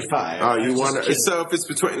 335. Oh, you won. So if it's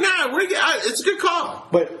between it's a good call.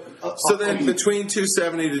 But so then between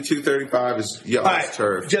 270 to 235 is yellow's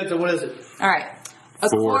turf. Jetta, what is it? All right.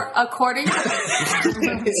 According to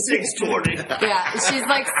 620. yeah, she's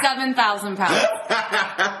like 7,000 pounds.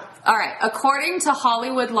 All right. According to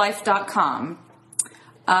HollywoodLife.com,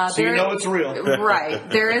 so you know it's real. Right.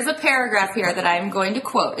 There is a paragraph here that I'm going to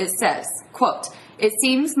quote. It says, quote, "It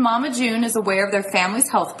seems Mama June is aware of their family's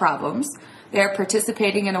health problems. They are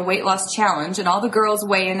participating in a weight loss challenge, and all the girls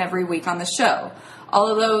weigh in every week on the show.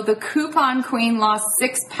 Although the coupon queen lost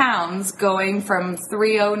 6 pounds going from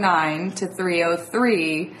 309 to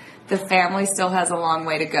 303, the family still has a long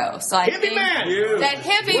way to go." So I think that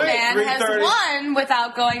Hippie Man has won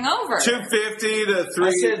without going over. 250 to 3.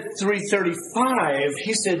 I said 335.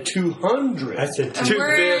 He said 200. I said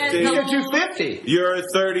 250. He said 250. You're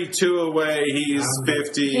 32 away. He's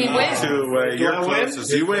 52 away. You're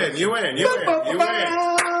closest. You win. But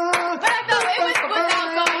I thought it was without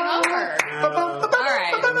going over.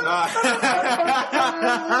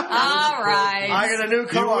 All right. I got a new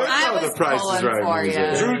car. I was pulling for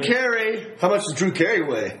you. Drew Carey. How much does Drew Carey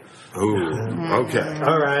weigh? Ooh. Okay.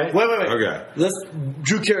 All right. Wait. Okay. Let's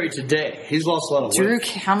Drew Carey today. He's lost a lot of weight.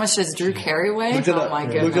 How much does Drew Carey weigh? Look it up. My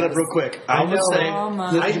goodness. Look it up real quick. I know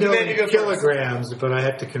in kilograms, but I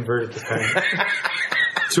have to convert it to pounds.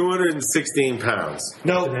 216 pounds.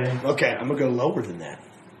 No. Okay, I'm going to go lower than that.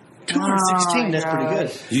 216, that's pretty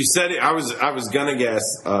good. You said it. I was gonna guess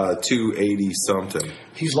 280 something.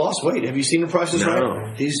 He's lost weight. Have you seen the Prices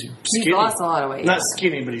Right? He's skinny. He's lost a lot of weight. Not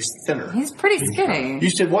skinny, but he's thinner. He's pretty skinny.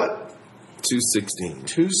 You said what? 216.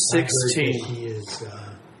 216. He is.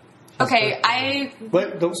 Okay,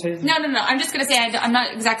 Wait, don't say anything. No. I'm just going to say I'm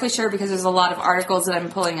not exactly sure because there's a lot of articles that I'm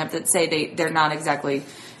pulling up that say they're not exactly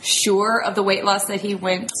sure of the weight loss that he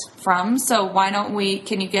went from. So why don't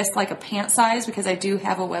can you guess like a pant size? Because I do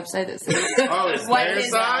have a website that says what his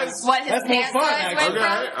pant pant size went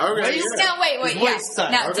from. Okay. Now,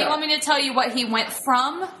 Now, do you want me to tell you what he went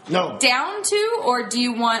from down to, or do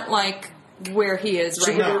you want like where he is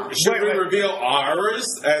right now? Should we reveal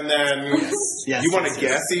ours and then you want to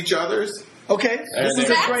guess each other's? Okay. This is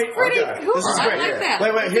great. Cool. This is great. I like that.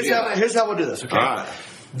 Wait. Here's how we'll do this. Okay. All right.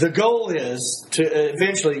 The goal is to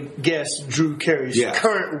eventually guess Drew Carey's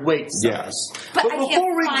current weight size. Yes. But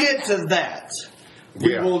before we get to that,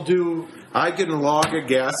 we will do. I can log a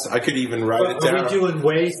guess. I could even write it down. Are we doing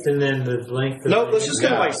waist and then the length? No, let's just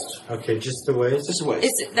go waist. Okay, just the waist. Just the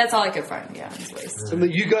waist. That's all I could find. Yeah, his waist. I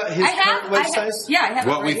mean, you got his current waist size. Yeah, I have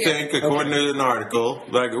what we think according to an article.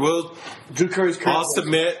 Like, Drew Carey's current. I'll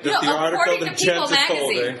submit that the article that Jen is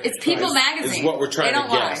holding. It's People Magazine. Is what we're trying to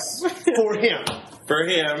guess for him. For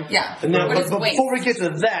him. Yeah. And then, but before we get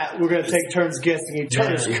to that, we're going to take turns guessing each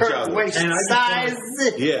other's current waist size.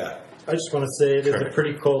 Yeah. I just want to say it is a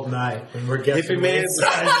pretty cold night, and we're guessing Hippie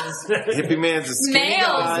Man's a skinny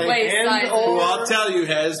guy, waist sizes. who I'll tell you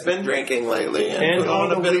has been drinking lately and put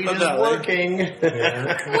on a bit of a belly. working.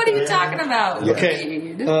 What are you talking about?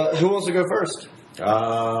 Okay, who wants to go first?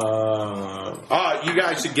 You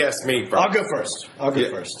guys should guess me first. I'll go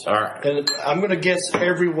first. All right. And I'm going to guess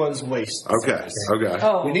everyone's waist. Okay.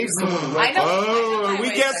 Oh. We need someone. I know. Are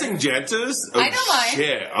we guessing Gentas? I know mine.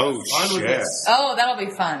 Shit. Oh, shit. Oh, that'll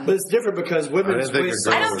be fun. But it's different because women's I didn't think waist a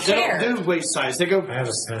girl I don't size. They care. don't do waist size. They go.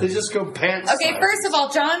 They just go pants. Okay, first of all,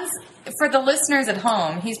 John's, for the listeners at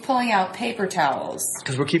home, he's pulling out paper towels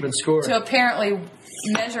because we're keeping score. to apparently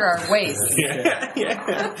measure our waist.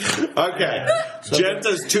 Yeah. Okay.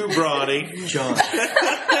 Genta's too brawny. John.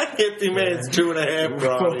 Hippie Man's 2.5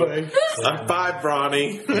 brawny. I'm 5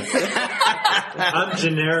 brawny. I'm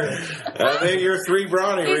generic. I think you're 3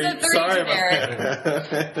 brawny. He's a Reed. 3 Sorry generic. about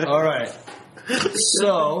that. All right.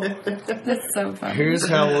 So That's so funny. here's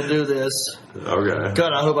how we'll do this. Okay.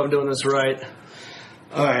 God, I hope I'm doing this right.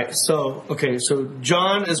 All right. So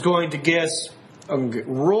John is going to guess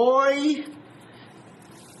Roy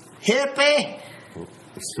Hippie.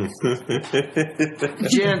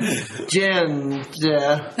 Jen,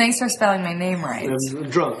 Thanks for spelling my name right. I'm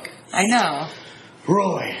drunk. I know.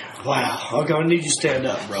 Roy, wow. Okay, I need you to stand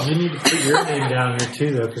up, bro. You need to put your name down here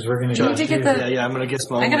too, though, because we're going to You need to get the. Yeah, I'm gonna guess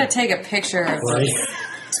my. I gotta take a picture of Right.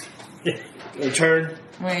 Turn.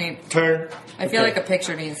 Wait. I feel like a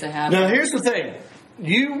picture needs to happen. Now here's the thing.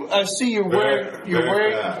 I see you're wearing,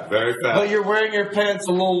 very fat. but you're wearing your pants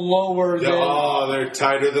a little lower than. Oh, they're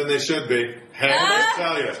tighter than they should be.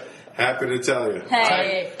 Happy to tell you.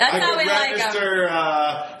 Hey, that's how we like 'em. I can register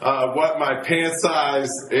what my pant size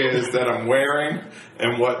is that I'm wearing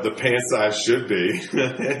and what the pant size should be.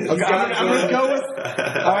 Okay, I'm going to go with.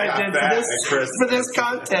 All right, then for this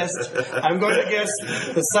contest, I'm going to guess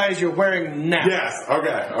the size you're wearing now. Yes.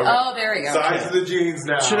 Okay. Oh, there we go. Size of the jeans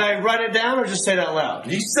now. Should I write it down or just say it out loud?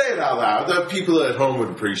 You say it out loud. The people at home would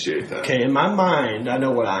appreciate that. Okay, in my mind, I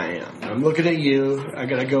know what I am. I'm looking at you. I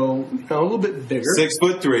got to go a little bit bigger.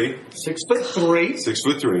 6'3". 6'3".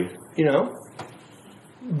 6'3". You know.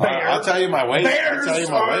 I'll tell you my weight. Bears I'll tell you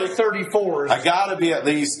my are weight. 34s. I gotta be at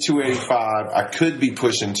least 285. I could be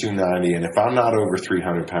pushing 290, and if I'm not over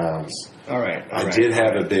 300 pounds, All right. I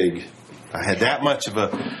had that much of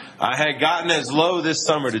a. I had gotten as low this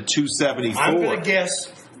summer to 274. I'm going to guess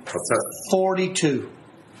 42.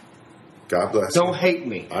 God bless Don't you. hate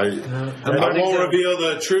me. I won't reveal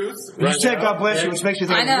the truth. You said God bless you, which makes me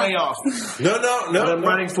think I'm way off. No. But I'm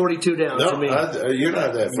writing 42 down to me. You're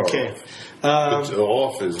not that far. Okay.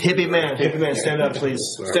 Off is Hippie man, stand up, please.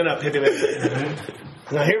 Stand up, hippie man.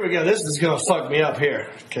 Now here we go. This is going to fuck me up here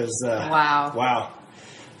because wow.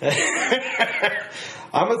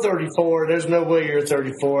 I'm a 34. There's no way you're a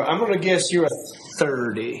 34. I'm going to guess you're a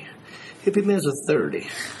 30. Hippie man's a 30.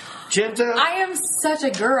 Genta? I am such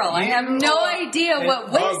a girl. I have no idea what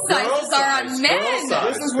waist sizes are on men.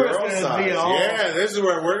 This is where it's going to be all. Yeah, this is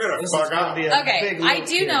where we're going to fuck up. Okay, I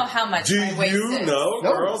do know how much my waist is. Do you know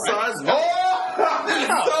girl size?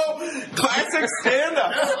 Oh, so classic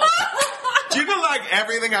stand-up. Do you know, like,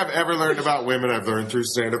 everything I've ever learned about women I've learned through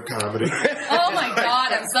stand-up comedy? Oh, my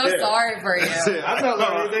God. I'm so sorry for you. I've not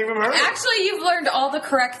learned anything from her. Actually, you've learned all the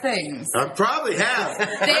correct things. I probably have. They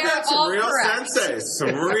I've are had some all real correct. senseis.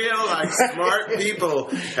 Some real, like, smart people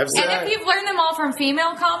have said. And if you've learned them all from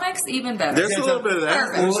female comics, even better. There's a little bit of that.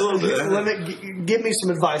 Perfect. There's a little bit of that. Let me give me some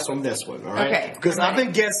advice on this one, all right? Okay. Because I've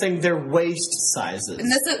been guessing their waist sizes.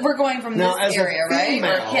 And this is, we're going from Now, this as a area, right?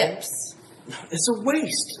 female- Or hips. It's a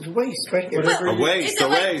waist. It's a waist right here. A waist, Is it a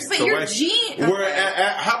like- waist, but a your waist. jeans- We're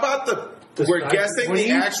how about we're guessing When the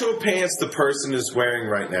you- actual pants the person is wearing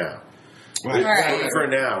right now. Right. Right. For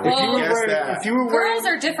now, Well, if you guess that. If you were wearing, Girls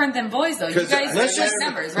are different than boys, though. You 'Cause guys let's know just-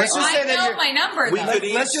 numbers, right? let's just say I that know you're- my number, we though. could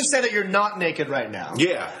eat- let's just say that you're not naked right now.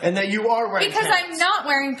 Yeah. And that you are wearing Because pants. I'm not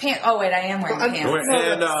wearing pants. Oh, wait, I am wearing pants.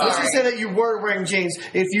 And, Let's just say Sorry. that you were wearing jeans.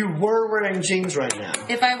 If you were wearing jeans right now,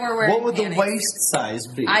 If I were wearing what would panties. the waist size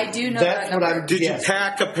be? I do know That's that what number. I'm Did you guessing.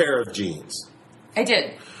 pack a pair of jeans? I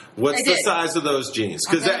did. What's I the did. size of those jeans?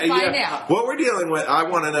 I'm gonna find out. What we're dealing with, I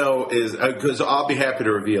want to know is because I'll be happy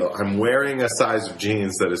to reveal. I'm wearing a size of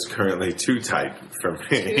jeans that is currently too tight for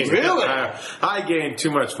me. Really? I gained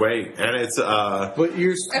too much weight, and it's But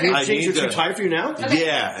your I jeans need are too to- tight for you now?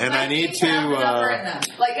 yeah, and I need to. Have a number in them.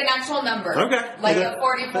 Like an actual number. Okay. Like a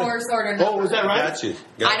 44 sort of number. Oh, was that right? Got you.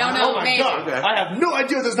 I don't know. Oh my maybe. god! Okay. I have no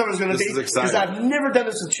idea what this number is going to be This is exciting. because I've never done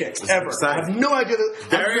this with chicks is ever. I exciting. have no idea.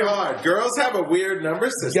 Very hard. Girls have a weird number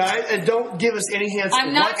system. guys, and don't give us any hints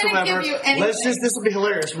I'm not gonna whatsoever. give you anything. This will be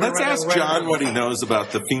hilarious. Let's ask John what he knows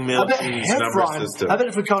about the female genes number system. I bet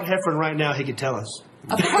if we called Heffron right now, he could tell us.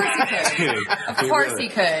 Of course he could. Of course he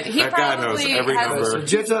could. He That guy knows probably every has. number.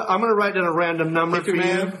 Jetta, I'm going to write down a random number for you,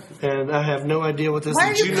 man. and I have no idea what this Why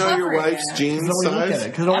are is. Did you know your covering wife's it? gene size?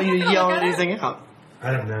 Because I don't want you to yell anything out.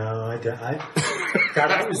 I don't know. God,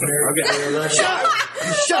 I was married.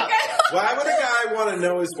 Shut up. Why would a guy want to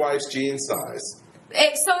know his wife's gene size?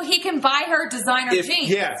 So he can buy her designer jeans.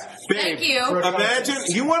 Yes, babe. Thank you. Imagine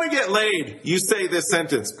you want to get laid. You say this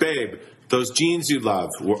sentence, babe. Those jeans you love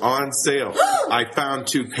were on sale. I found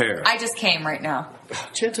 2 pair. I just came right now.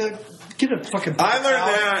 Jetta, get a fucking. I learned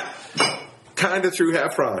that kind of through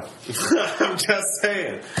Heffron. I'm just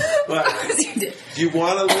saying. But you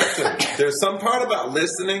want to listen. There's some part about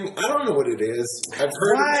listening. I don't know what it is. I've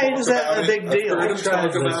heard Why him talk is that about a big it. deal? I've heard him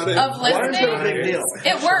talk about it. Of Why is listening, that a big deal?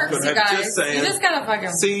 it works, But you I'm guys. just saying. You just gotta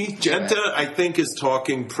fucking. See, Genta, I think, is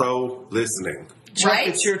talking pro listening. Chuck, Right?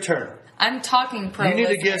 it's your turn. I'm talking pro. You need to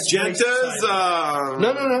listening. guess. Genta's No.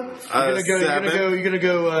 You're gonna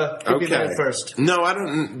go. Hippie Man first. No, I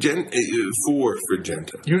don't. 4 for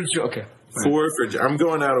Genta. Okay. 4 for Genta. I'm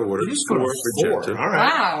going out of order. You just 4 go to for 4. Genta. All right.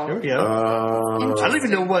 Wow. Here we go. I don't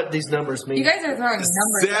even know what these numbers mean. You guys are throwing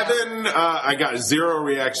numbers out. 7, I got 0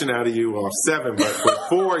 reaction out of you off 7, but for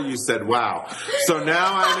 4 you said wow. So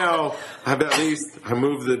now I know I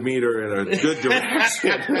moved the meter in a good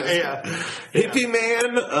direction. Yeah. Hippie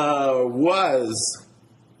Man was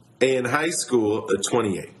in high school a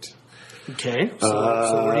 28. Okay. So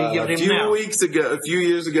what are you giving him now? A few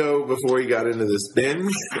years ago, before he got into this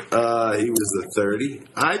binge, he was a 30.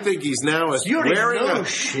 I think he's now You already know I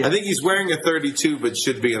shit. think he's wearing a 32, but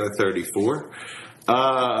should be in a 34.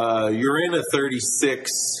 You're in a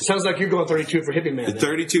 36. Sounds like you're going 32 for Hippie Man. then.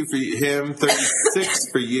 32 for him,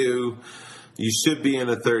 36 for you. You should be in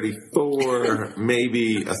a 34,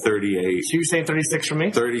 maybe a 38. So you're saying 36 for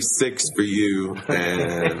me? 36 for you,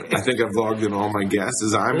 and I think I've logged in all my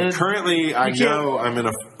guesses. I'm currently, I know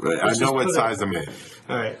what size I'm in.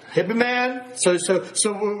 All right, Hippie Man. So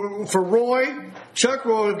for Roy, Chuck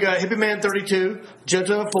Roy, we've got Hippie Man 32,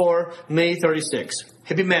 Jetta 4, me 36.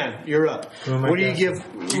 Hippie Man, you're up. What do you give?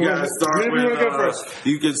 You gotta start with. Go first.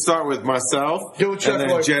 You can start with myself, Do it, Chuck and then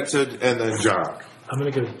Roy. Jetta, and then John. I'm going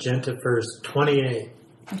to go Genta first. 28.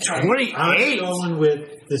 28. I'm going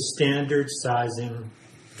with the standard sizing.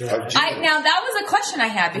 Now that was a question I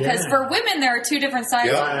had because Yeah. for women there are 2 different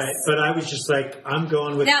sizes. But I was just like, I'm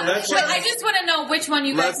going with Now, that. but I just want to know which one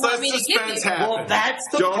you guys want me to give you. Happen. That's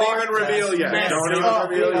the Don't part even reveal yet. that's Don't even messed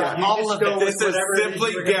reveal up. yet. All of it. This is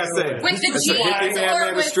simply guessing. With the It's a hippie genes man or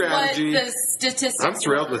made a with strategy. what the statistics? I'm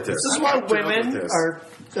thrilled with this. This is why I'm thrilled women with this. are.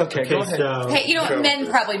 Okay, go ahead. So, Hey, you know what? Men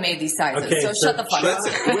probably made these sizes, Okay, so so shut the fuck up.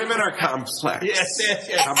 Listen, women are complex. Yes.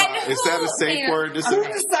 How about- is that a safe word to say? Who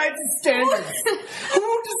decides the standards?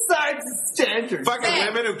 Who decides the standards? Fucking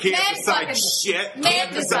Men. women who can't Men decide fucking- shit. men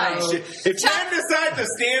Can't decide decide. shit. If men decide the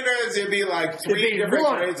standards, it'd be like 3 It'd be different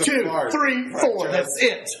 1, grades 2, apart. 3, 4. That's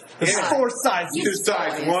it. There's Yeah. 4 sizes. You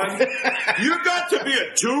size 1. You got to be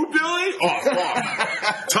a 2, Billy? Oh,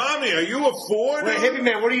 fuck. Tommy, are you a 4? Wait, dude? Hippie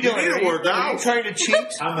Man, what are you doing? You need to work Are you out. trying to cheat?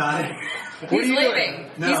 I'm out. What are He's you leaving.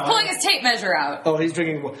 doing? No, He's pulling his tape measure out. Oh, he's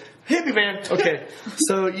drinking. Hippie Man. Okay,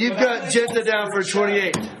 so you've got Jetta down for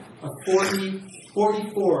 28.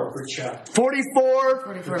 44 for Chuck.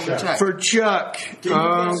 44 For Chuck. for Chuck. Did you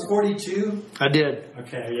guess 42? I did.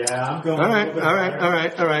 Okay, yeah, I'm going. All a right, little bit all right, higher. all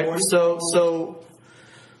right, all right. 44.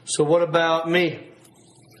 So what about me?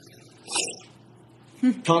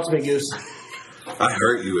 Talk to me, Goose. I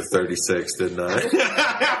hurt you with 36, didn't I?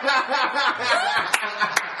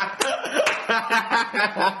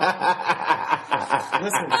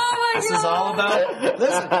 Listen, Oh my this God. is all about.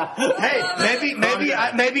 Listen, hey,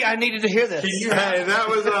 maybe I needed to hear this. Hey, that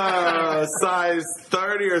was a size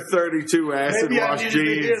 30 or 32 acid Maybe I wash needed to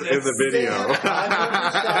jeans hear in this. the video.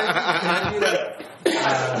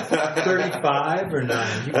 35 or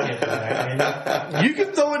 9? You can't do that, can you? You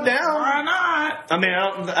can throw it down. Why not? I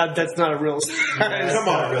mean, that's not a real. Come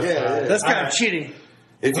on. That's kind of cheating.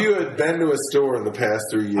 If you had been to a store in the past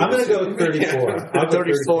 3 years, I'm going to go 34. I'll go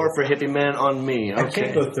 34 for Hippie Man on me. I Okay.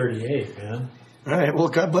 can't go 38, man. All right. Well,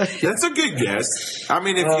 God bless you. That's a good guess. I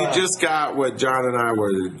mean, if you just got what John and I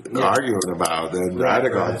were arguing about, then I'd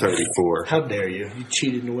have gone 34. How dare you? You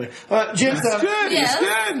cheated in a way. Jim, Good. Yes.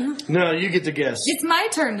 He's good. no, you get to guess. It's my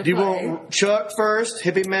turn to Do you play. want Chuck first,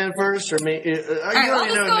 Hippie Man first, or me? You I'll already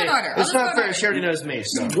just know go me. in order. It's I'll not just go fair. in She already knows me.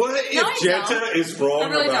 So. What if No, I Jetta don't. is wrong I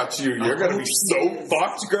really about don't. you? You're going to be so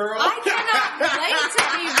fucked, girl. I cannot wait to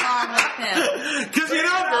be wrong with him. Because, you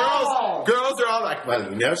know, girls are all like, like,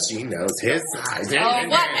 well, she knows his size. Oh,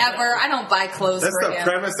 whatever. I don't buy clothes That's for the him.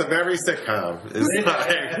 premise of every sitcom. It's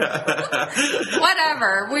like,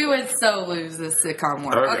 Whatever. We would so lose this sitcom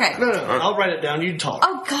war. Okay. No. I'll write it down. You talk.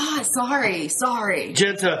 Oh, God. Sorry.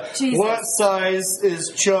 Genta, Jesus. what size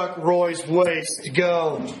is Chuck Roy's waist?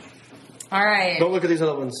 Go. All right. Don't look at these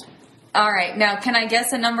other ones. All right. Now, can I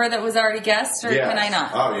guess a number that was already guessed, or can I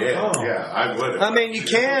not? Oh, yeah, I would. I mean, you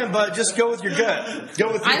can, but just go with your gut.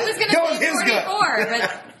 Go with I was going to say 44,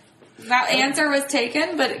 but that answer was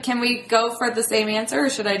taken. But can we go for the same answer, or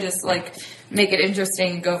should I just like make it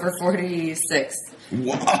interesting and go for 46?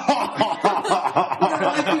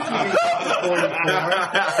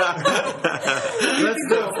 Let's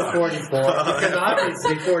do it for 44. Because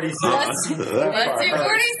obviously 46. Let's do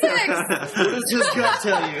 46. What does his gut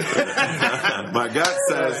tell you? My gut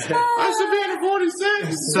says I should be at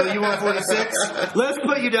 46. So you want 46? Let's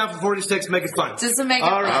put you down for 46. Make it fun. Just to make it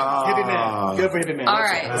All right. fun. Hippie man. Go for hippie man. All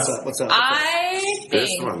right. What's up? I This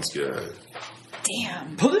think. one's good.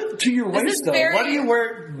 Damn. Put it to your This waist, is though. very- Why do you wear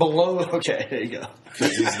it below? Okay, there you go.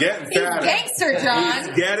 Because he's getting He's fatter. gangster, John. He's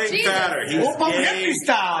getting Jesus. fatter. He's gained,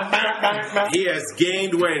 style. he has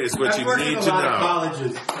gained weight, is what I've you worked need in a to lot of know.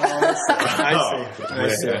 colleges. I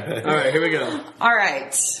see. All right, here we go. All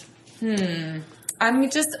right.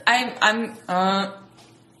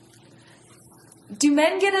 Do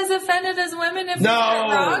men get as offended as women if we get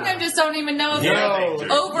it wrong? I just don't even know if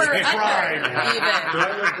like over or under even.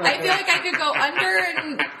 I feel like I could go under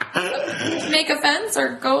and make a fence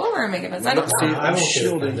or go over and make a fence. I don't know. I won't get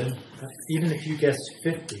offended. Even if you guessed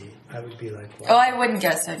 50, I would be like, Oh, wow. I wouldn't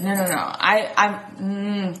guess it. No.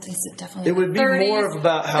 This is definitely. It would be 30, more of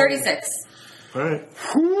about how 36. All right.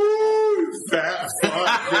 Woo, fat fuck. Is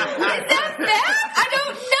that bad? I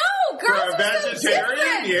don't know. Girls For a are so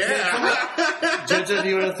vegetarian, different. yeah. Judge, do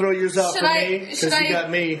you want to throw yours out Should for I- me? Because should you I- got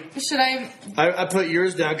me. Should I? I put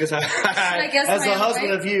yours down because I guess as my a own husband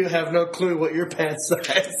weight? of you, have no clue what your pants size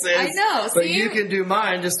is. I know, But see? you can do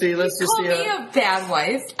mine to see. Let's You just call see. me a bad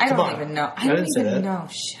wife. I Come don't on. even know. I I don't didn't say even that. know.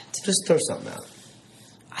 Shit. Just throw something out.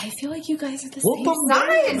 I feel like you guys are the Whoop same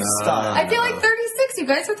 'em size. Stop. I feel like 36. You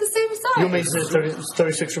guys are the same size. You want me to say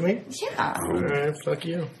 36 for me? Yeah. All right, fuck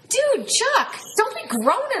you. Dude, Chuck, don't be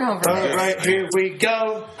groaning over All this. right, here we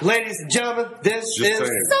go. Ladies and gentlemen, this Just is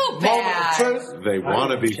saying. So Moment bad. of Truth. They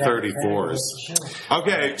want to be 34s.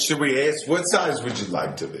 Okay, should we ask, what size would you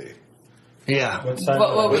like to be? Yeah. What size?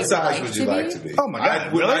 What What would size you would you like to be? Oh my God, I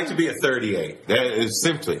would really? like to be a 38. That is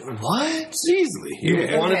simply. What? Easily.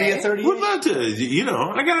 You want to be a Okay. 38? Would love to. You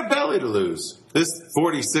know, I got a belly to lose. This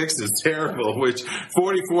 46 is terrible, which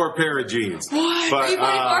 44 pair of jeans. What? But, Are you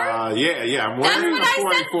 44? yeah, I'm That's wearing what a I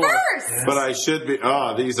said 44. first. But I should be,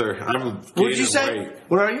 these are, I'm What did you gaining say? weight.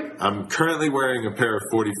 What are you? I'm currently wearing a pair of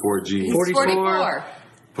 44 jeans. 44.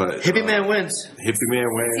 But Hippie man wins. Hippie man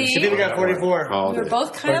wins. See? Hippie man got 44. Called We were it.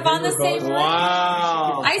 both kind of on the same line.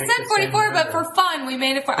 Wow. I said 44, but for fun, we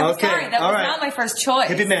made it for. I'm Okay, sorry, that all was right. not my first choice.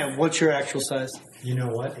 Hippie man, what's your actual size? You know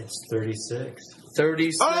what? It's 36.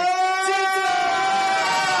 36.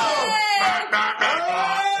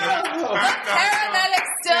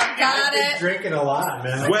 Paramedics still got it. Drinking a lot,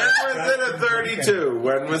 man. When was it a 32?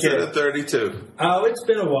 When was it a 32? Oh, it's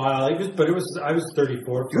been a while. I was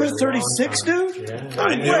 34. You was 36, dude? Yeah.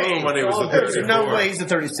 I knew him when he was a There's 34. no way he's a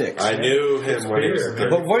 36. I knew him when he was a weird. 34.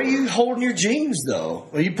 But where are you holding your jeans, though?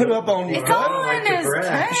 Well, you put it up on your It's gut? on like his the bread.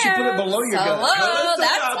 pants. You should put it below your gut. Tell Hello, us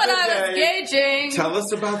that's about what the I was day. gauging. Tell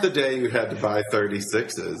us about the day you had to buy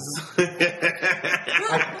 36s.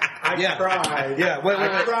 I Yeah. tried. Yeah, wait.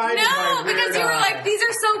 I tried. in No, my because weird you were eye. like, these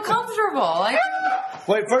are so comfortable. Like,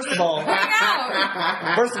 Wait, first of all, work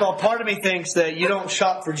out. part of me thinks that you don't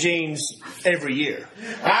shop for jeans every year.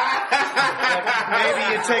 Maybe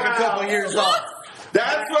you take a couple years off.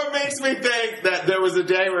 That's what makes me think that there was a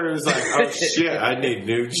day where it was like, oh shit, I need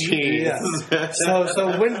new jeans. Yeah.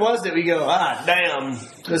 So when was it? We go, damn,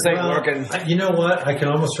 this ain't Well, working. You know what? I can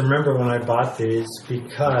almost remember when I bought these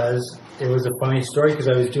because it was a funny story because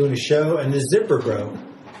I was doing a show and the zipper broke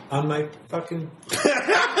on my fucking... As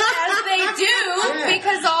they do,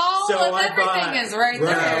 because all So of I everything bought- is right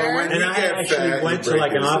Right. there. When And you I get actually fat, went you to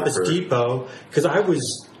like break an your Office zipper. Depot because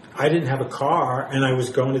I didn't have a car and I was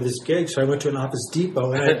going to this gig, so I went to an Office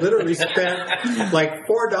Depot and I literally spent like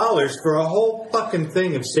 $4 for a whole fucking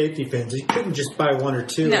thing of safety pins. You couldn't just buy one or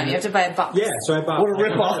two. No, And you have to buy a box. Yeah, so I bought. What a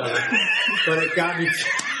ripoff. But it got me.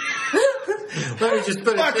 Let me just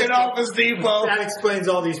put Fucking it. Office Depot. That explains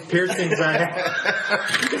all these piercings I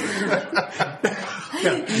have.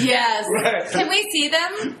 Yes. Right. Can we see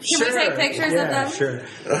them? Can we take pictures of them? Sure.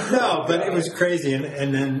 No, but it was crazy,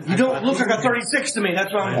 and then You don't look like a 36 to me.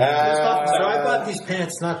 That's why I'm pissed off. So I bought these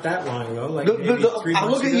pants not that long ago. Like maybe 3 I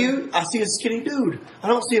months look at ago. you, I see a skinny dude. I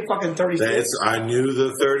don't see a fucking 36. I knew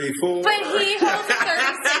the 34. But he holds a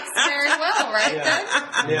 36 very well, right?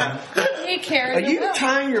 Yeah. He carries Are it you well.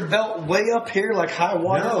 tying your belt way up here like high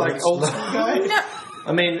water, No, like it's old not. school guy? No.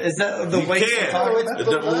 I mean, is that the You weight you're can't. talking about?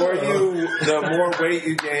 The more weight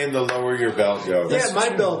you gain, the lower your belt goes. Yeah, my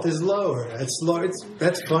belt is lower. It's low.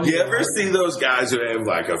 That's funny. You ever see those guys who have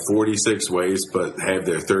like a 46 waist but have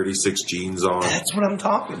their 36 jeans on? That's what I'm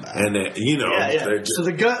talking about. And they, they're just, So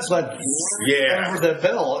the guts like over the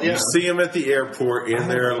belt. Yeah. You see them at the airport in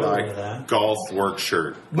their like that. golf work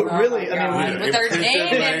shirt. But really, I mean, With their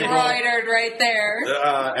name embroidered right there.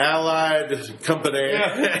 Allied Company.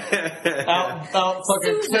 out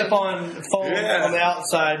fucking clip on foam on the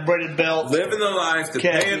outside, braided belt. Living the life, they're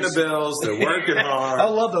paying the bills, they're working hard. I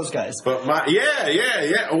love those guys. But but when I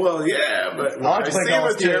see them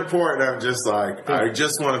at the airport, and I'm just like, I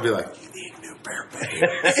just want to be like, you need a new pair of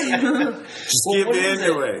pants. Just give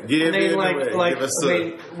into it. Give into it. Give us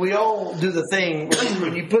we all do the thing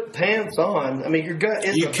when you put pants on. I mean, your gut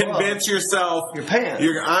is you convince yourself. Your pants.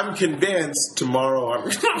 I'm convinced tomorrow I'm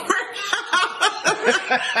going to work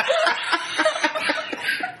out.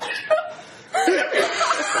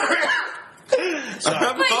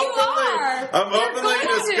 I'm openly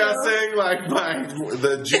discussing like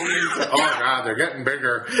the jeans. Oh God, they're getting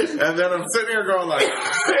bigger. And then I'm sitting here going like,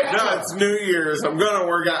 no, it's New Year's. I'm going to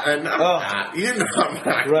work out, and I'm not. I'm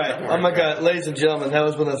not. Right. Oh my God, ladies and gentlemen, that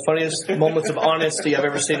was one of the funniest moments of honesty I've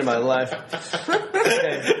ever seen in my life.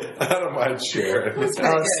 Okay. I don't mind sharing. Oh,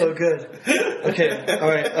 it's so good. Okay. All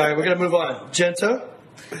right. We're gonna move on. Genta.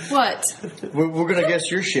 What? We're going to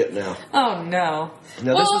guess your shit now. Oh no!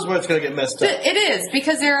 Now this is where it's going to get messed up. It is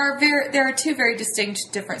because there are two very distinct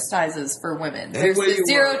different sizes for women. There's way the you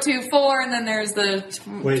 0 to 4, and then there's the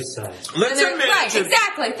waist size. Let's imagine. Right,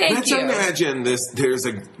 exactly. Thank you. Let's imagine this. There's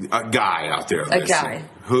a guy out there. A guy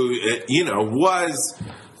who was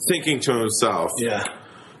thinking to himself, yeah.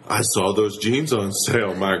 I saw those jeans on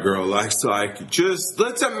sale. My girl likes just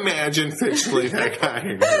let's imagine fictionally that guy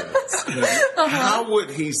exists. How would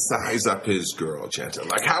he size up his girl, Genta?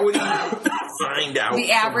 Like, how would he find out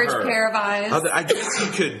the average pair of eyes? I guess he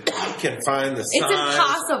can find the size. It's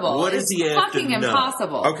impossible. What does he have fucking to know?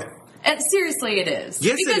 impossible. Okay. And seriously, it is.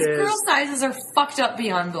 Yes, because it is. girl sizes are fucked up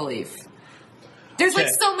beyond belief. There's like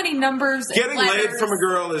so many numbers. Getting and laid from a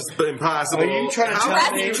girl is impossible. Are you trying to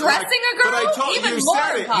tell me? Dressing a girl? But I told even you more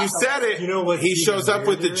said it. impossible. You said it. You know what? He shows up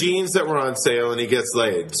with the jeans that were on sale and he gets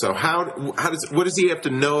laid. So what does he have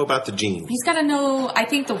to know about the jeans? He's got to know, I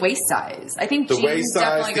think, the waist size. I think The jeans waist size,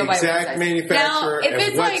 definitely go the by waist exact size. manufacturer, now, if and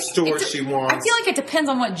it's what like, store she wants. I feel like it depends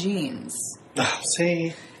on what jeans.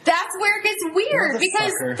 See? That's where it gets weird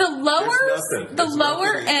because the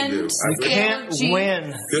lower end You scale can't jeans.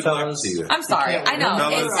 win. Good luck to you. I'm sorry. I know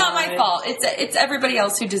win. it's not my fault. It's everybody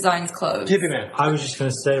else who designs clothes. Hippie man. I was just going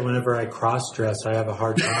to say, whenever I cross dress, I have a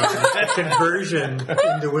hard time with conversion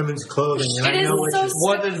into women's clothing. And It I is know so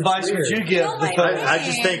What advice would you give? Oh my Because I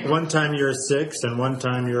just think one time you're a 6 and one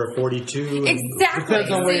time you're a 42. Exactly.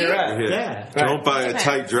 depends on where you're at. Yeah. Don't buy a Okay.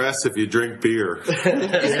 tight dress if you drink beer.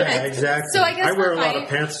 Yeah, exactly. So I guess I wear a for lot my- of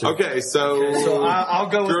pantsuits. Okay, so I'll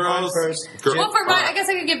go with mine girls first. Well, for mine, I guess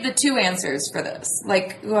I could give the two answers for this.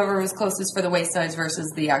 Like whoever was closest for the waist size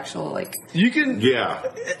versus the actual like. You can. yeah.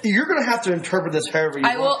 You're going to have to interpret this however you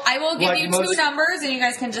want. I will give Like you most- two numbers, and you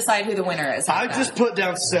guys can decide who the winner is. I just put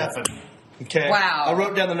down 7. Okay. Wow. I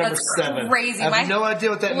wrote down the number That's 7. crazy. I have no idea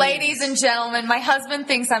what that Ladies means. and gentlemen, my husband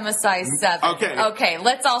thinks I'm a size 7. Okay. Okay,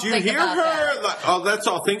 let's all Do you think hear about her? that. Like, let's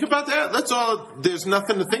all think about that. There's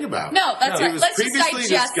nothing to think about. No, that's It right. was Let's just previously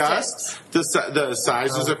digest discussed. The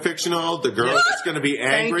sizes are fictional. The girl is going to be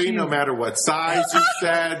angry you. no matter what size you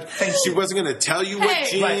said. She wasn't going to tell you what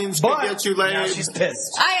Hey. jeans But could get you laid. now she's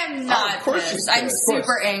pissed. I am not of course pissed. she's I'm pissed.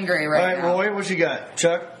 super angry All right right, now. Roy, what you got?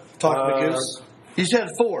 Chuck, talk to me, Goose. You said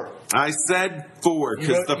 4. I said 4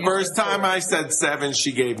 because the first time I said 7,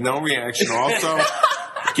 she gave no reaction. Also,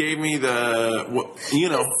 gave me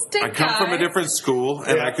I come from a different school,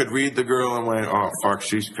 and I could read the girl and went, "Oh fuck,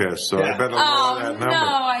 she's pissed." So I better lower Oh that no, number.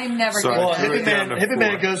 I never So did I Well, that. threw it down to Hippie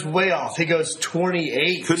Man 4. goes way off. He goes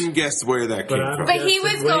 28. Couldn't guess where that came from. But he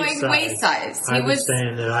was going waist size. He I was was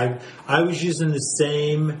saying that I was using the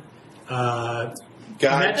same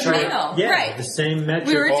Gotcha. Male, Yeah, right. the same metric.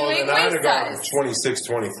 We were Oh, doing then I'd waist have gone size. 26,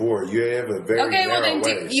 24. You have a very Okay, well narrow then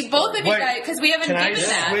waist. you both of you Wait, guys, because we haven't can I given just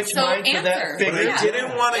that. switch So mine to that answer. figure? But I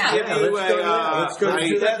didn't want to Yeah. give you Let's go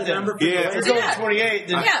do that then. number for Yeah. the We're waist. going Yeah. 28,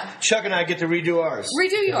 then Yeah. Chuck and I get to redo ours.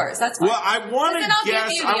 Redo yours. That's fine. Well, I want Then to I'll give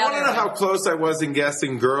guess. you the I want to other know how one. close I was in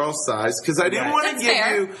guessing girl size because I didn't Right. want to That's give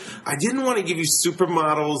fair. you. I didn't want to give you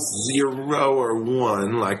supermodel 0 or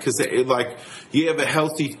 1, like because like you have a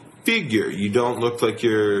healthy figure. You don't look like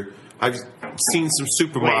you're. I've seen some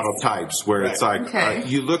supermodel types where it's like Okay.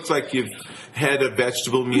 you look like you've had a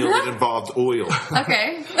vegetable meal that involved oil.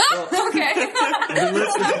 Okay. Okay.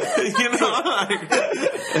 You know, like,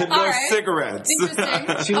 and no All right. cigarettes.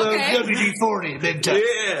 Interesting. She loves Okay. WD-40, big time.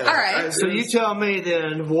 Yeah. All right. So you tell me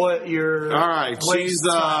then what your All right, she's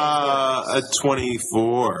a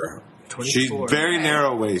 24. 24. She's very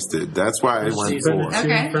narrow waisted. That's why I went She's 4. in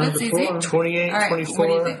Okay, from that's easy. before. 28, All right. 24. What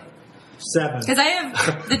do you think? 7. Because I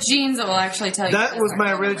have the jeans that will actually tell you. That this was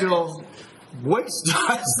my right. original waist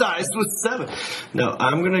size was 7. No,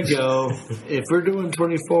 I'm going to go, if we're doing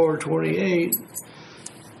 24 or 28,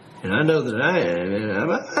 and I know that I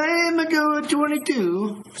am going to go with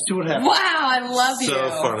 22. See what happens. Wow, I love you. So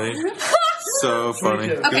funny. So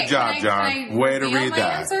funny. Okay, Good job, can John. I Way to reveal read my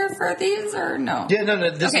that. answer for these or no? Yeah,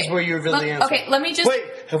 no, this Okay, is where you reveal let- the answer. okay, let me just- Wait,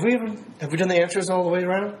 have we done the answers all the way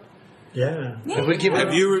around? Yeah. Have we given?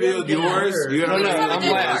 Have you revealed yours? You No, haven't no, revealed I'm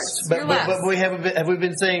did yours. last. You're last. But we haven't been, have we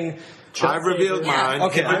been saying? I've revealed Yeah. mine.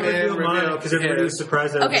 Okay, I revealed mine because everybody was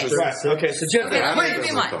surprised that Okay. I was Right. 36. Okay, so Jeff, Okay, I let know me it give me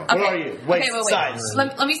doesn't one. count. Okay. What are you? Waist Okay, wait. size.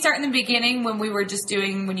 Let me start in the beginning when we were just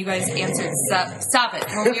doing, when you guys answered, stop it.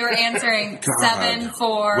 When we were answering God. 7,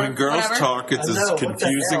 4, When girls whatever. talk, it's I know, as what the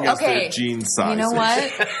confusing hell? as their Okay. jean size. You know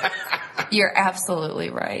what? You're absolutely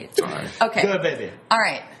right. Okay. Good, baby. All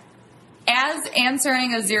right. As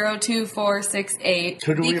answering a 0, 2, 4, 6, 8,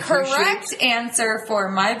 Who do we the appreciate? correct answer for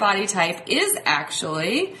my body type is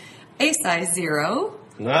actually a size 0.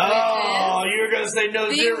 No, you were going to say no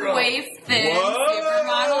The zero. waist thin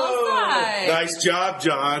supermodel size. Nice job,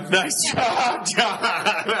 John. Nice job, John. All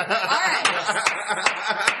right.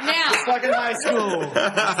 Now, Fucking high school.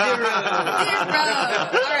 Zero.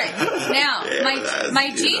 All right. Now, my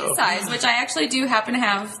jean size, which I actually do happen to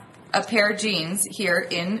have a pair of jeans here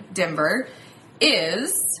in Denver,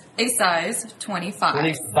 is a size 25.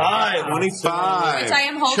 25. 25. Which I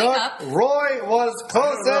am holding Chuck up. Roy was I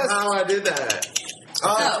don't know closest. how I did that.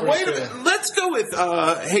 So- Wait a minute. Let's go with.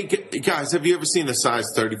 Hey guys, have you ever seen a size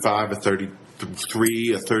 35, a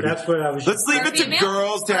 33, a 30? That's what I was. Let's leave For it to female?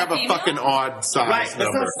 girls to For have a female? fucking odd size Right, that's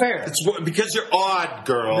number. not fair. It's because you're odd,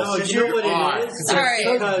 girls. No, Because you know you're what odd. it is? Sorry.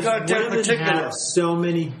 Because Goddamn women particular. have so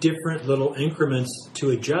many different little increments to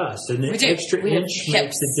adjust, and an We do. extra We have inch hips.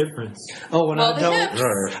 makes a difference. Oh, and Well, I the don't.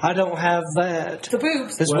 hips. I don't have that. The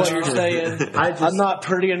boobs. Is what you're saying. I'm not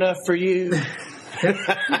pretty enough for you.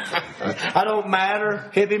 I don't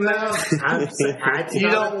matter, hippie mouth. You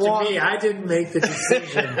don't want me. I didn't make the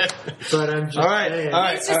decision, but I'm just All right, saying. all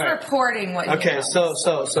right. He's just reporting what Okay, you so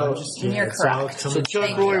And you're correct. So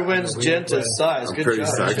Chuck Roy wins Genta's size. I'm Good pretty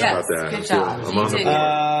job. psyched Yes, about that. good job. I'm You on the too.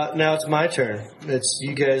 board. Now it's my turn. It's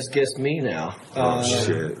you guys guessed me now. Oh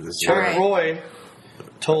shit! This is Chuck All right. Roy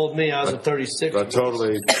told me I was a 36. I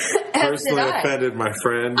totally personally offended my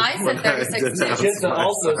friend. I said when 36 did too. that. Genta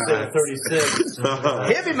also said 36.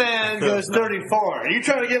 Hippie man goes 34. Are you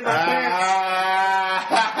trying to get my pants?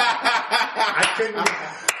 I couldn't.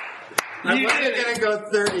 I You wasn't did it. going to go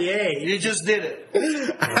 38. You just did it.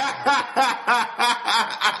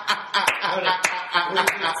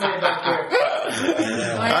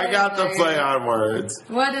 I got the play on words.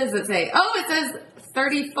 What does it say? Oh, it says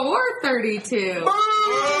 34, 32.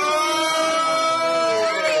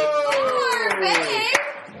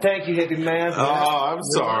 Thank you, hippie man. Oh, I'm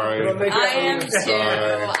sorry. I am too.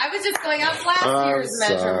 Sorry. I was just going off last I'm year's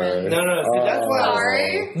sorry. measurement. No. See, that's why.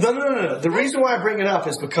 Sorry. No. The reason why I bring it up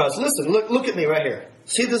is because listen, look at me right here.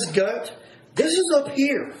 See this gut? This is up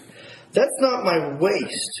here. That's not my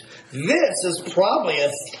waist. This is probably a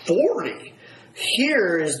 40.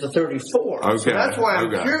 Here is the 34. Okay. So that's why I'm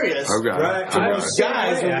Okay. curious. Okay. Right. To I those was the same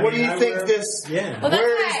guys, way. I what do mean, you I think wear- this? Yeah. Well, that's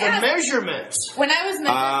Where why is I the asked. measurements? When I was measuring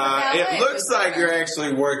for ballet, It looks like you're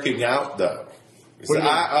actually working out, though. What do you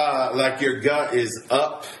mean? Like your gut is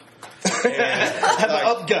up. And, Have an like,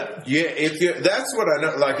 up gut. Yeah, if you that's what I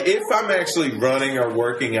know. Like if I'm actually running or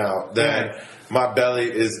working out, then my belly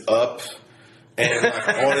is up, and like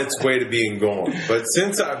on its way to being gone. But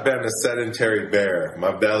since I've been a sedentary bear,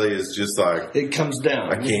 my belly is just like it comes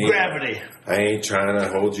down. I can't gravity. I ain't trying to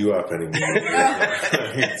hold you up anymore. I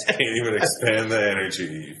can't even expand the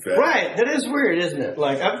energy. Right, that is weird, isn't it?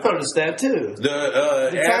 Like I've noticed that too.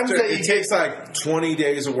 It takes like 20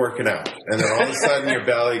 days of working out, and then all of a sudden your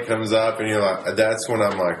belly comes up, and you're like, that's when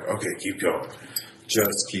I'm like, okay, keep going,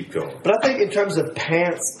 just keep going. But I think in terms of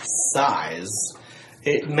pants size,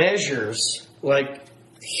 it measures like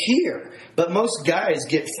here. But most guys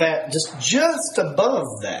get fat just above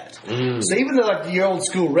that. So even like the old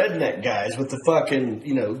school redneck guys with the fucking,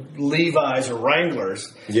 Levi's or Wranglers,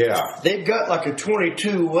 they've got like a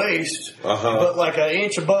 22 waist, but like an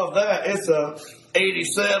inch above that, it's a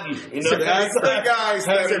 87. That's the guys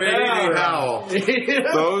that make me howl.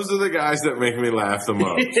 Those are the guys that make me laugh the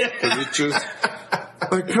most. Because it's just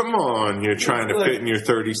like, come on, you're trying to fit in your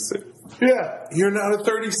 36. Yeah. You're not a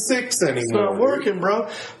 36 anymore. It's not working, bro.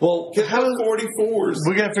 Well, get how 44s.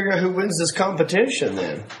 We got to figure out who wins this competition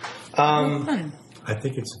then. I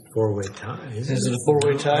think it's a 4-way tie. Is it a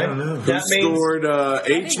 4-way tie? I don't know. Who scored?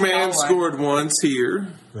 H-Man scored once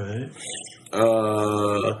here. Right.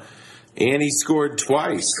 Annie scored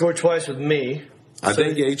twice. Scored twice with me. I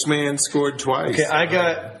think H-Man scored twice. Okay,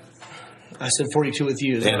 I said 42 with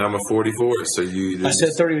you. And I'm a 44, so you... I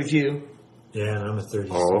said 30 with you. Yeah, and I'm a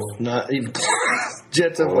 36. Not even...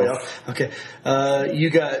 Jets up way off. Okay. You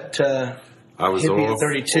got I was Hippie off, at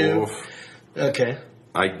 32. Off. Okay.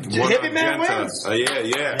 Hippie Man wins. Yeah.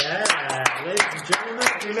 Yeah, ladies and gentlemen,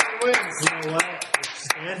 Hippie Man wins. You know what? If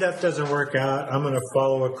stand-up doesn't work out, I'm going to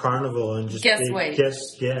follow a carnival and just guess weight. Guess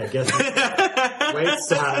weight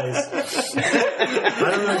size.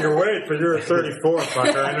 I don't know your weight, but you're a 34,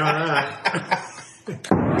 fucker. I know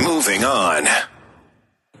that. Moving on.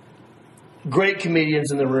 Great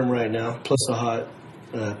comedians in the room right now, plus a hot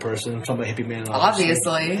person. I'm talking about Hippie Man.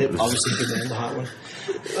 Obviously Hippie Man, the hot one.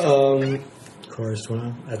 Of course,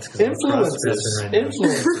 well, that's because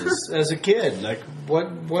influences as a kid. Like what?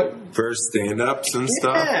 First stand-ups and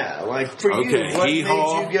stuff. Yeah, like for you. What made you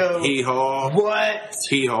go? Hee haw. What?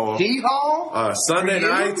 Hee haw. Hee haw. Sunday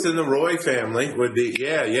nights in the Roy family would be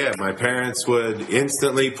yeah. My parents would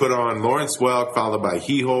instantly put on Lawrence Welk, followed by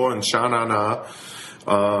Hee haw and Sha Na Na.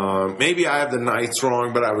 Maybe I have the nights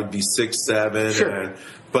wrong, but I would be 6, 7. Sure.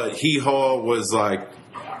 But Hee haw was like,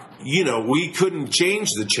 we couldn't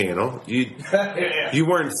change the channel. You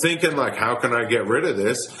weren't thinking like, how can I get rid of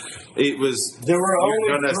this? It was there were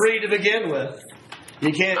only 3 to begin with.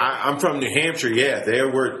 You can't. I'm from New Hampshire. Yeah, there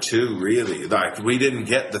were 2 really. Like we didn't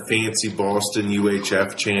get the fancy Boston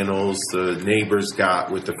UHF channels. The neighbors got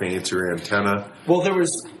with the fancier antenna. Well, there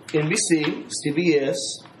was NBC, CBS.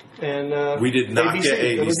 And we did not ABC. get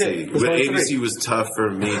ABC. ABC was tough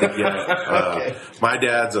for me to get. My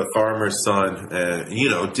dad's a farmer's son, and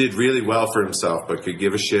did really well for himself, but could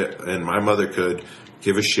give a shit. And my mother could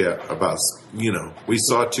give a shit about. We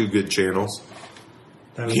saw 2 good channels.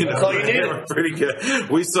 That's all you needed. They were pretty good.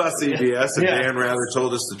 We saw CBS, and Dan Rather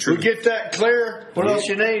told us the truth. We get that clear. What else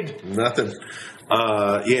you need? Nothing.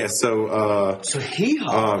 So Hee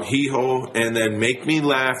haw, and then Make Me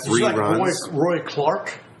Laugh reruns. Like Roy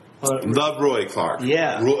Clark. Love Roy Clark.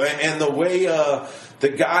 Yeah. And the way the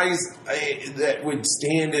guys that would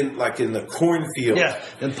stand in the cornfield. Yeah,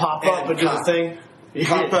 and pop up and do the thing.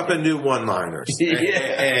 Pop up and do one-liners.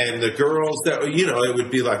 And the girls that, it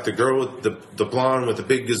would be like the girl with the blonde with the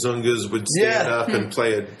big gazungas would stand up and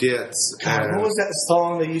play a ditz. God, what was that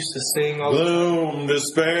song they used to sing? Gloom,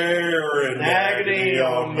 despair, and agony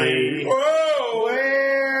on me. Whoa,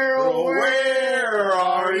 where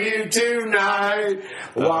are you tonight?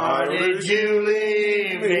 Why did you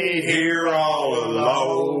leave me here all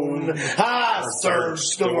alone? I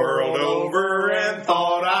searched the world over and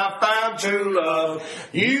thought I found true love.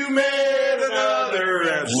 You met another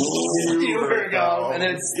and you were gone. And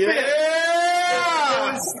it's spit.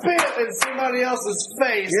 Spit in somebody else's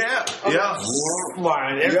face.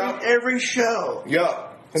 Every show. Yeah.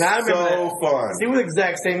 And I remember so fun. See, we're the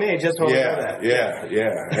exact same age. That's why we know that. Yeah.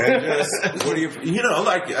 And just, what do you,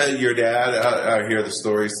 your dad, I hear the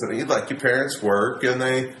stories, like your parents work and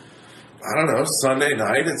they, I don't know, Sunday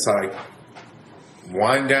night, it's like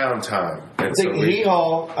wind down time. I think Hee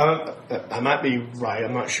Haw, I might be right,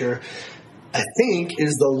 I'm not sure, I think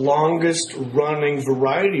is the longest running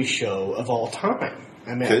variety show of all time.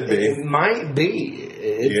 I mean, could be. It might be.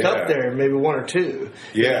 It's up there, maybe 1 or 2.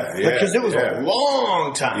 Yeah. Because it was a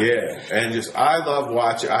long time. Yeah, and I love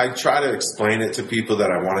watching. I try to explain it to people that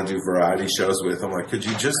I want to do variety shows with. I'm like, could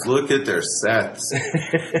you just look at their sets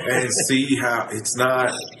and see how it's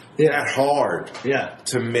not that hard Yeah.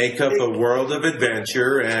 to make up a world of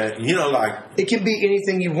adventure, and like It can be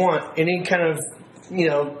anything you want, any kind of,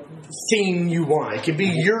 theme you want. It can be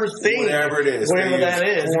your thing. whatever it is. Whatever They that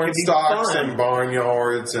use is. It corn can be stalks fun. and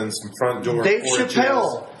barnyards and some front door Dave porches.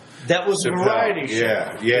 Chappelle. That was a Chappelle. variety show.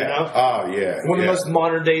 Yeah. you know? Oh, yeah. One of yeah. the most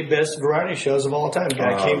modern day best variety shows of all time.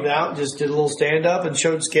 Guy came out, just did a little stand up and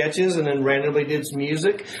showed sketches, and then randomly did some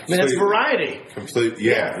music. I mean, that's Sweet. variety. Complete,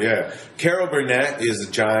 yeah. Carol Burnett is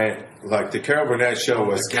a giant. Like the Carol Burnett show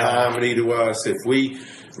was comedy to us. If we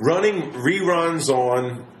running reruns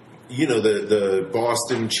on, the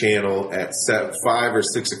Boston channel at 5 or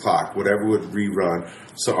 6 o'clock, whatever would rerun.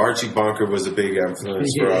 So Archie Bunker was a big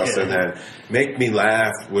influence for us, and then Make Me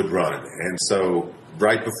Laugh would run. And so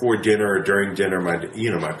right before dinner or during dinner,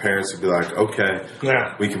 my parents would be like, "Okay,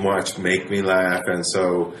 we can watch Make Me Laugh." And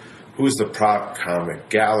so, who's the prop comic?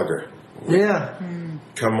 Gallagher. Yeah.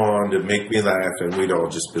 Come on to Make Me Laugh, and we'd all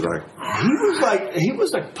just be like, He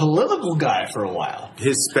was a political guy for a while.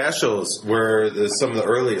 his specials were some of the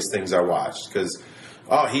earliest things I watched because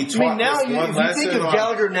he taught now us one if you lesson think of on-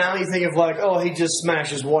 Gallagher now, you think of he just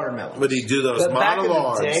smashes watermelons. but he'd do those But back in the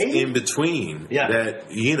monologues day- in between that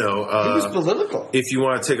he was political. if you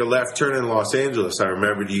want to take a left turn in Los Angeles, I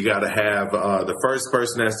remembered you got to have the first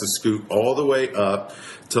person has to scoot all the way up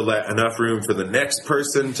to let enough room for the next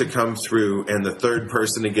person to come through and the third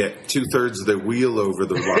person to get 2/3 of their wheel over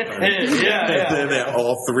the line. And then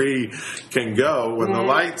all three can go when the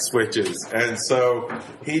light switches. And so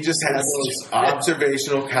he just had those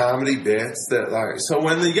observational comedy bits that so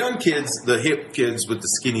when the young kids, the hip kids with the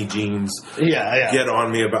skinny jeans get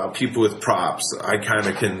on me about people with props, I kind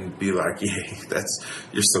of can be like,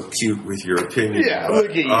 you're so cute with your opinion. Yeah, look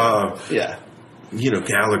at you.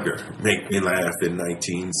 Gallagher, Make Me Laugh in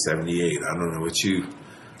 1978. I don't know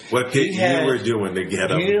what bit you were doing to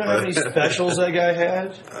get him. You know how many specials that guy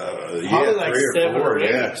had? Probably like 3 or 7 4. or 8.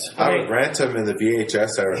 Yeah. I would rent them in the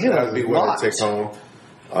VHS era. That would be what I'd take home.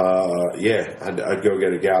 I'd go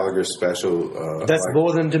get a Gallagher special. That's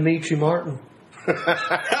more than Dimitri Martin.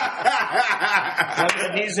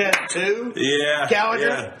 He's had 2. Yeah.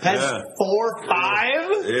 Gallagher has 4,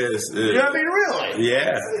 5. Yes. You know what I mean? Really?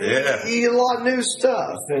 Yeah. He had a lot of new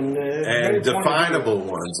stuff and definable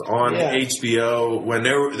ones on HBO when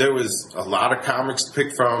there was a lot of comics to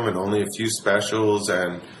pick from and only a few specials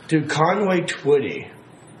and dude, Conway Twitty.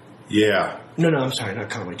 Yeah. No, I'm sorry, not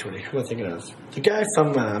Conway Twitty. Who am I thinking of? The guy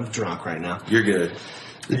from I'm drunk right now. You're good.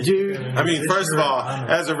 Dude, I mean, first of all,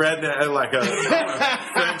 as a redneck, like a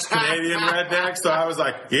French Canadian redneck, so I was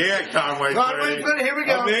like, yeah, Conway Twitty. Here we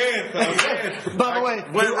go. I'm in. By the way,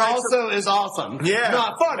 who also is awesome. Yeah,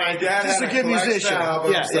 not funny. My dad just had a good musician.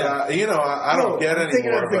 Albums I don't get I'm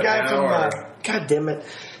thinking anymore. of the guy but from. God damn it.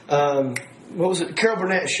 What was it? Carol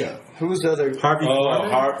Burnett show. Who was the other?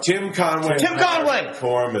 Tim Conway. Tim Conway.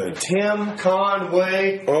 Corman. Tim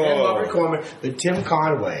Conway. And Robert Corman. But Tim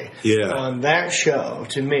Conway. Yeah. On that show,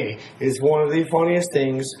 to me, is one of the funniest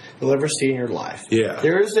things you'll ever see in your life. Yeah.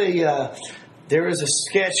 There is a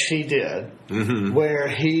sketch he did where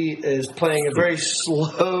he is playing a very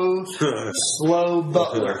slow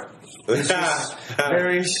butler. He's just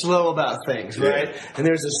very slow about things, right? Yeah. And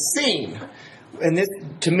there's a scene, and this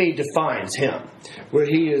to me defines him, where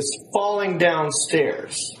he is falling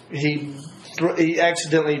downstairs. He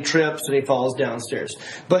accidentally trips and he falls downstairs,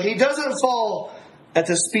 but he doesn't fall at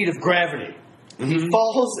the speed of gravity. He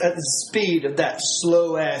falls at the speed of that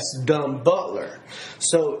slow ass dumb butler.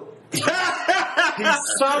 So he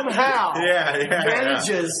somehow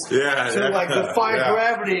manages to defy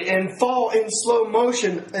gravity and fall in slow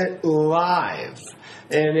motion live.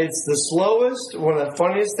 And it's the slowest, one of the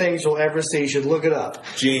funniest things you'll ever see. You should look it up.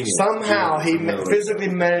 Genius. Somehow he physically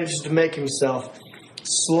manages to make himself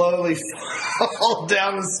slowly fall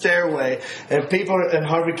down the stairway, and people in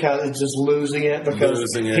Harvey County is just losing it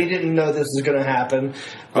because he didn't know this was going to happen.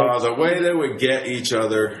 The way they would get each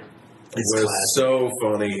other was so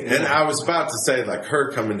funny. And I was about to say, like,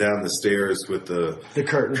 her coming down the stairs with the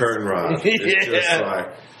curtain rod. It's just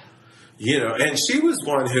like, and she was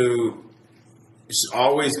one who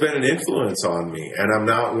always been an influence on me. And I'm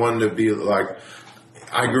not one to be like,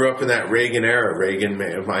 I grew up in that Reagan era.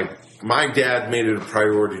 My dad made it a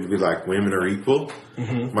priority to be like, women are equal.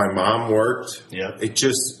 My mom worked. Yeah. It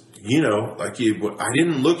just, I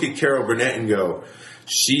didn't look at Carol Burnett and go,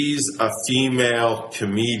 she's a female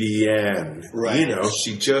comedian. Right.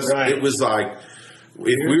 She just, it was like,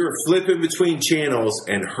 if we were flipping between channels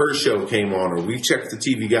and her show came on, or we checked the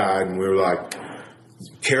TV guide and we were like,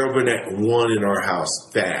 Carol Burnett won in our house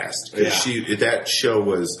fast. Yeah. That show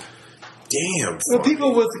was damn funny. Well,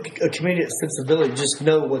 people with a comedic sensibility just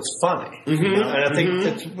know what's funny. You know? And I think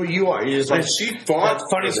that's where you are. You're just like, she fought that's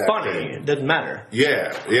funny's for that funny. thing. It doesn't matter.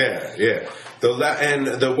 Yeah. And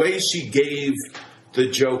the way she gave the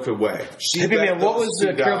joke away. Hippie Man, what was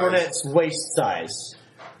Carol Burnett's waist size?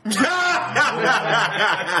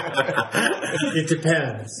 It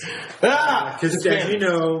depends. Because as you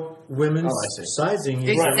know, women's sizing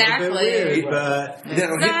is a little bit weird. But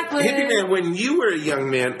Exactly. Hippie Man, when you were a young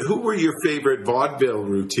man, who were your favorite vaudeville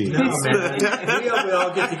routines? no, man, we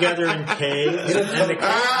all get together in caves, and the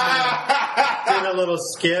did a little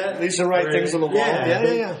skit. They used to write things on the wall.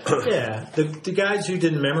 Yeah. Yeah, the guys who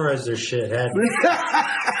didn't memorize their shit had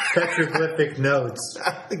petroglyphic notes.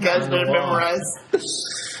 The guys didn't memorize.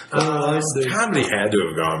 Comedy had to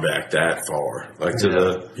have gone back that far, like to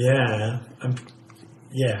the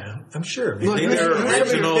I'm sure. You think their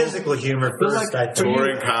original physical humor first. I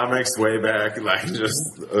touring comics way back, like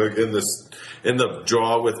just in the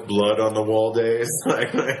draw with blood on the wall days.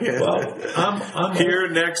 Like, I'm here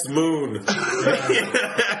next moon.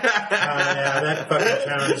 that fucking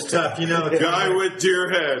challenge is tough. You know, Guy with deer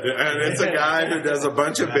head, and it's a guy who does a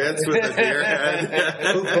bunch of bits with a deer head.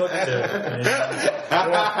 Who booked it?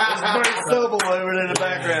 There's Bernie Sobel in the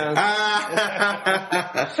background.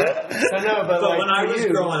 But when I was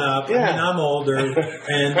growing up, I mean, I'm older, and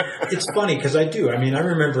it's funny because I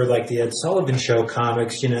remember like the Ed Sullivan Show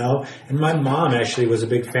comics, and my mom actually was a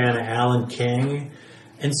big fan of Alan King.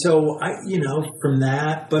 And so, from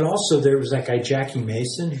that, but also there was that guy, Jackie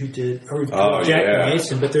Mason, who did,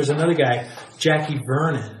 Mason, but there's another guy, Jackie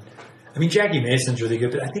Vernon. I mean, Jackie Mason's really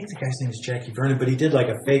good, but I think the guy's name is Jackie Vernon, but he did like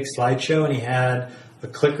a fake slideshow, and he had a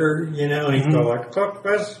clicker, and he'd go like, click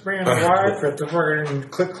this, man, wife, at the fucking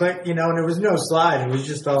click, and there was no slide. It was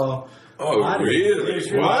just all... Oh, really?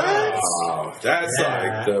 What? Wow. That's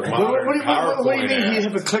like the modern PowerPoint. What do you mean? You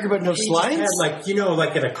have a clicker but no slides? Had like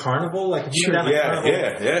at a carnival, like if you carnival,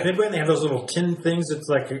 they have those little tin things. It's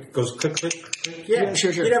like it goes click, click, click. Yeah,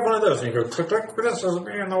 sure. You'd have one of those, and you go click, click. This is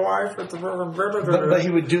me and the wife at the. But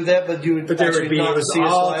he would do that, but you would. But there would be it was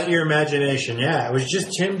all to your imagination. Yeah, it was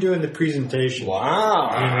just him doing the presentation. Wow,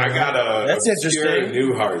 I got that's interesting.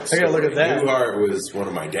 Newhart. I gotta look at that. Newhart was one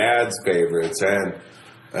of my dad's favorites, and.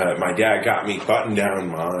 My dad got me Button Down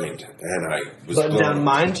Mind, and I was Button Down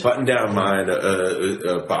Mind, Bob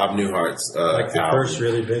Newhart's like the album. First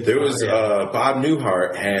really big. There was Bob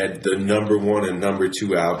Newhart had the #1 and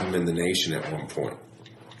 #2 album in the nation at one point.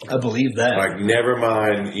 I believe that. Like, never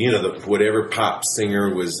mind, whatever pop singer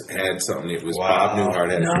had something. It was Bob Newhart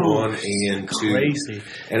had 1 and 2. Crazy.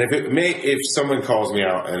 And if someone calls me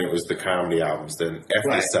out and it was the comedy albums, then F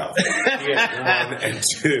yourself. He had 1 and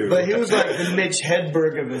 2. But he was like the Mitch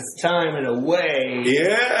Hedberg of his time in a way.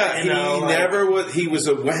 Yeah, never was. He was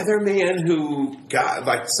a weatherman who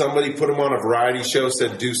got somebody put him on a variety show,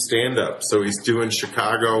 said do stand up. So he's doing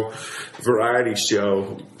Chicago variety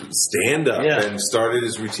show stand up and started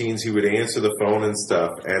his routines. He would answer the phone and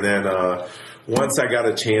stuff. And then once I got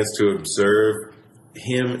a chance to observe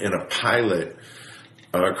him in a pilot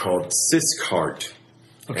called Siskart.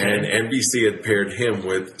 Okay. And NBC had paired him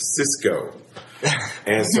with Cisco.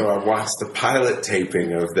 And so I watched the pilot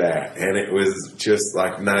taping of that, and it was just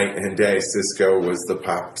like night and day. Cisco was the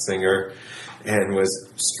pop singer and was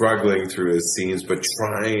struggling through his scenes, but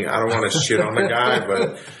trying. I don't want to shit on the guy,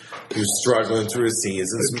 but he was struggling through his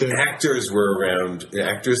scenes. And some actors were around,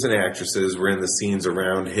 actors and actresses were in the scenes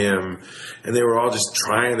around him, and they were all just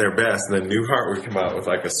trying their best. And then Newhart would come out with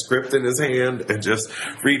like a script in his hand and just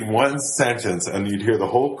read one sentence, and you'd hear the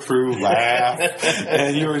whole crew laugh,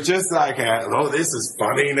 and you were just like, oh, this is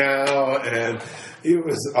funny now. And it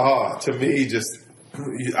was, to me, just...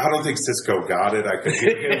 I don't think Cisco got it. I could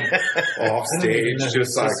hear him off stage,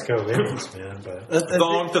 just like Cisco Vince, man. But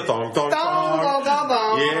thong to thong, thong,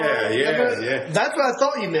 thong. Yeah. That's what I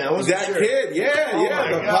thought you meant. I wasn't that sure. kid,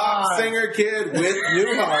 the pop singer kid with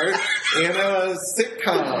Newhart in a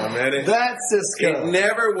sitcom, and that's Cisco. It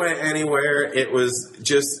never went anywhere. It was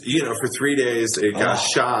just for 3 days it got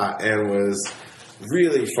shot and was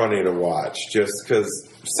really funny to watch, just because.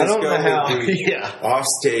 Cisco would be off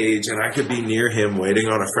stage, and I could be near him waiting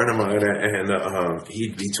on a friend of mine, and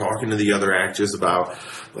he'd be talking to the other actors about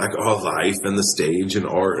like life and the stage and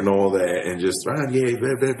art and all that, and just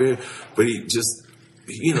but he just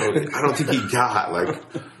I don't think he got like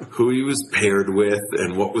who he was paired with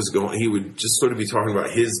and what was going. He would just sort of be talking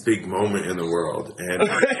about his big moment in the world, and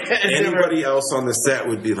anybody else on the set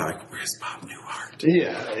would be like, "Where's Bob Newhart?"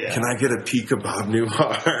 Yeah. Can I get a peek of Bob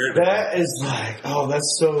Newhart? That is like,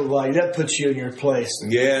 that's so like, that puts you in your place.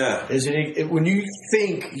 Yeah. Isn't it? When you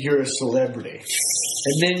think you're a celebrity,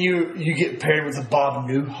 and then you get paired with a Bob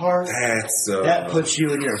Newhart, that puts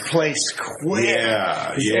you in your place quick.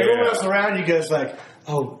 Yeah. Everyone else around you goes like,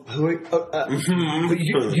 oh, you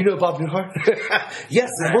know Bob Newhart? Yes,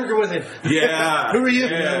 I'm working with him. Yeah. Who are you? You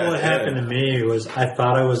know what happened to me was I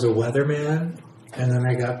thought I was a weatherman, and then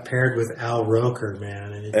I got paired with Al Roker,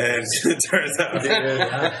 man. And it turns out,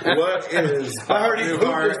 what is Bob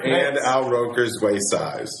Newhart and Al Roker's waist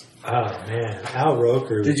size? Oh, man. Al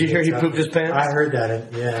Roker. Did you hear he pooped his pants? I heard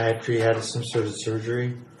that. After he had some sort of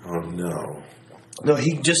surgery. Oh, no. No,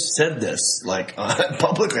 he just said this, like,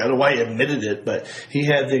 publicly. I don't know why he admitted it, but he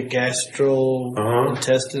had the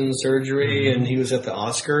gastrointestinal surgery, and he was at the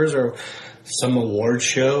Oscars or some award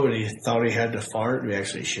show, and he thought he had to fart, and he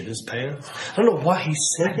actually shit his pants. I don't know why he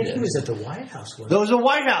said I think this. he was at the White House. That was the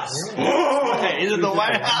White House. Yeah. Hey, he's at the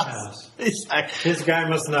White House. He's like, this guy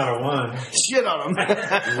must not have won. Shit on him.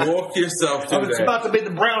 Walk yourself through It's that. about to be the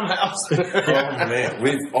Brown House. Oh, man.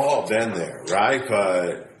 We've all been there, right?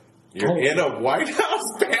 But you're in a White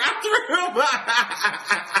House bathroom.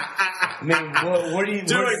 I mean, what are you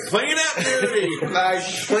doing? Cleanup duty. Like,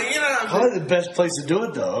 cleanup. Probably the best place to do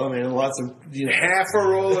it, though. I mean, lots of, half a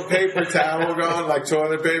roll of paper towel gone, like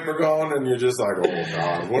toilet paper gone, and you're just like, oh,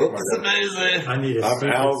 God. What am I It's amazing. I need a I'm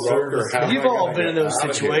Al Roker. You've all been in those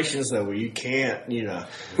situations, though, where you can't,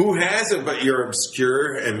 Who hasn't, but you're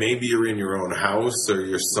obscure, and maybe you're in your own house, or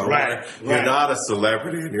you're somewhere. Right. You're not a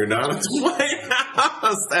celebrity, and you're not at the White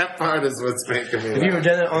House. That part is what's making me Have you ever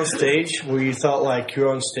done it on stage, where you thought, like,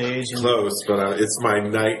 you're on stage? And close, but it's my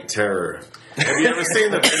night terror. Have you ever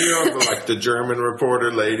seen the video of the German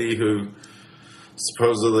reporter lady who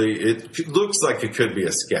supposedly it looks like it could be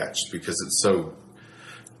a sketch because it's so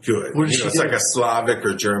good. It's like a Slavic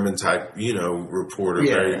or German type, reporter,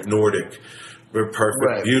 very Nordic, very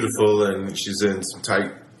perfect, beautiful, and she's in some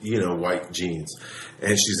tight, white jeans.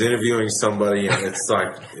 And she's interviewing somebody, and it's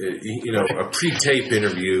like, a pre-tape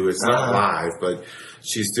interview. It's not live, but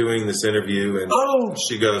she's doing this interview, and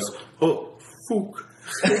she goes, "Oh, fuck."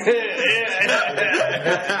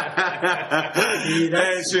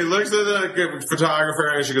 And she looks at the photographer,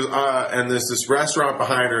 and she goes, and there's this restaurant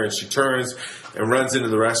behind her, and she turns and runs into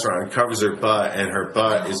the restaurant and covers her butt, and her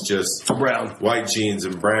butt is just brown, white jeans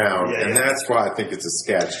and brown. And that's why I think it's a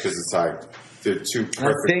sketch, because it's like, they're too perfect.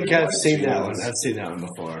 I think I've seen that one. I've seen that one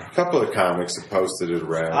before. A couple of comics have posted it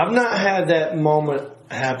around. I've not had that moment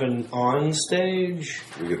happen on stage,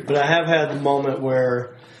 but I have had the moment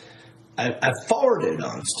where I farted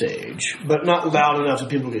on stage, but not loud enough that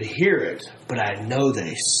people could hear it, but I know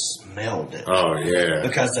they smelled it. Oh, yeah.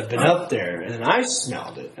 Because I've been up there, and I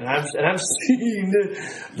smelled it. And I've seen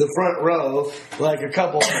the front row, like a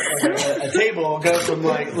couple, a table go from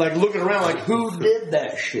like looking around like, who did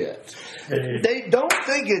that shit? They don't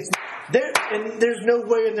think it's there, and there's no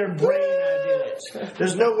way in their brain I did it.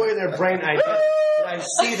 There's no way in their brain I did it. And I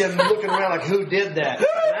see them looking around like, who did that?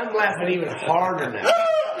 And I'm laughing even harder now.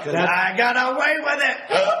 Because I got away with it.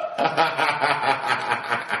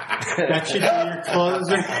 That should be your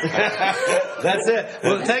closer. That's it.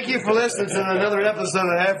 Well, thank you for listening to another episode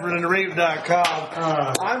of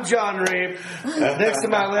HeffernandReep.com. I'm John Reep. Next to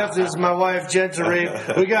my left is my wife, Jenta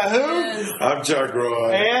Reep. We got who? I'm Chuck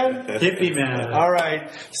Roy. And? Hippie Man. All right.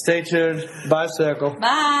 Stay tuned. Bicycle.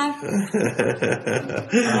 Bye.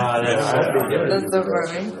 That's so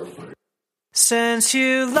funny. Since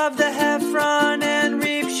you love the Heffron and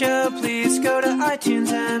Reep Show, please go to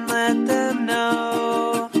iTunes and let them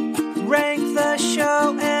know. Rank the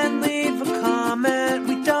show and leave a comment.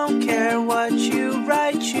 We don't care what you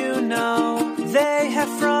write, They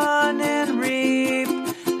Heffron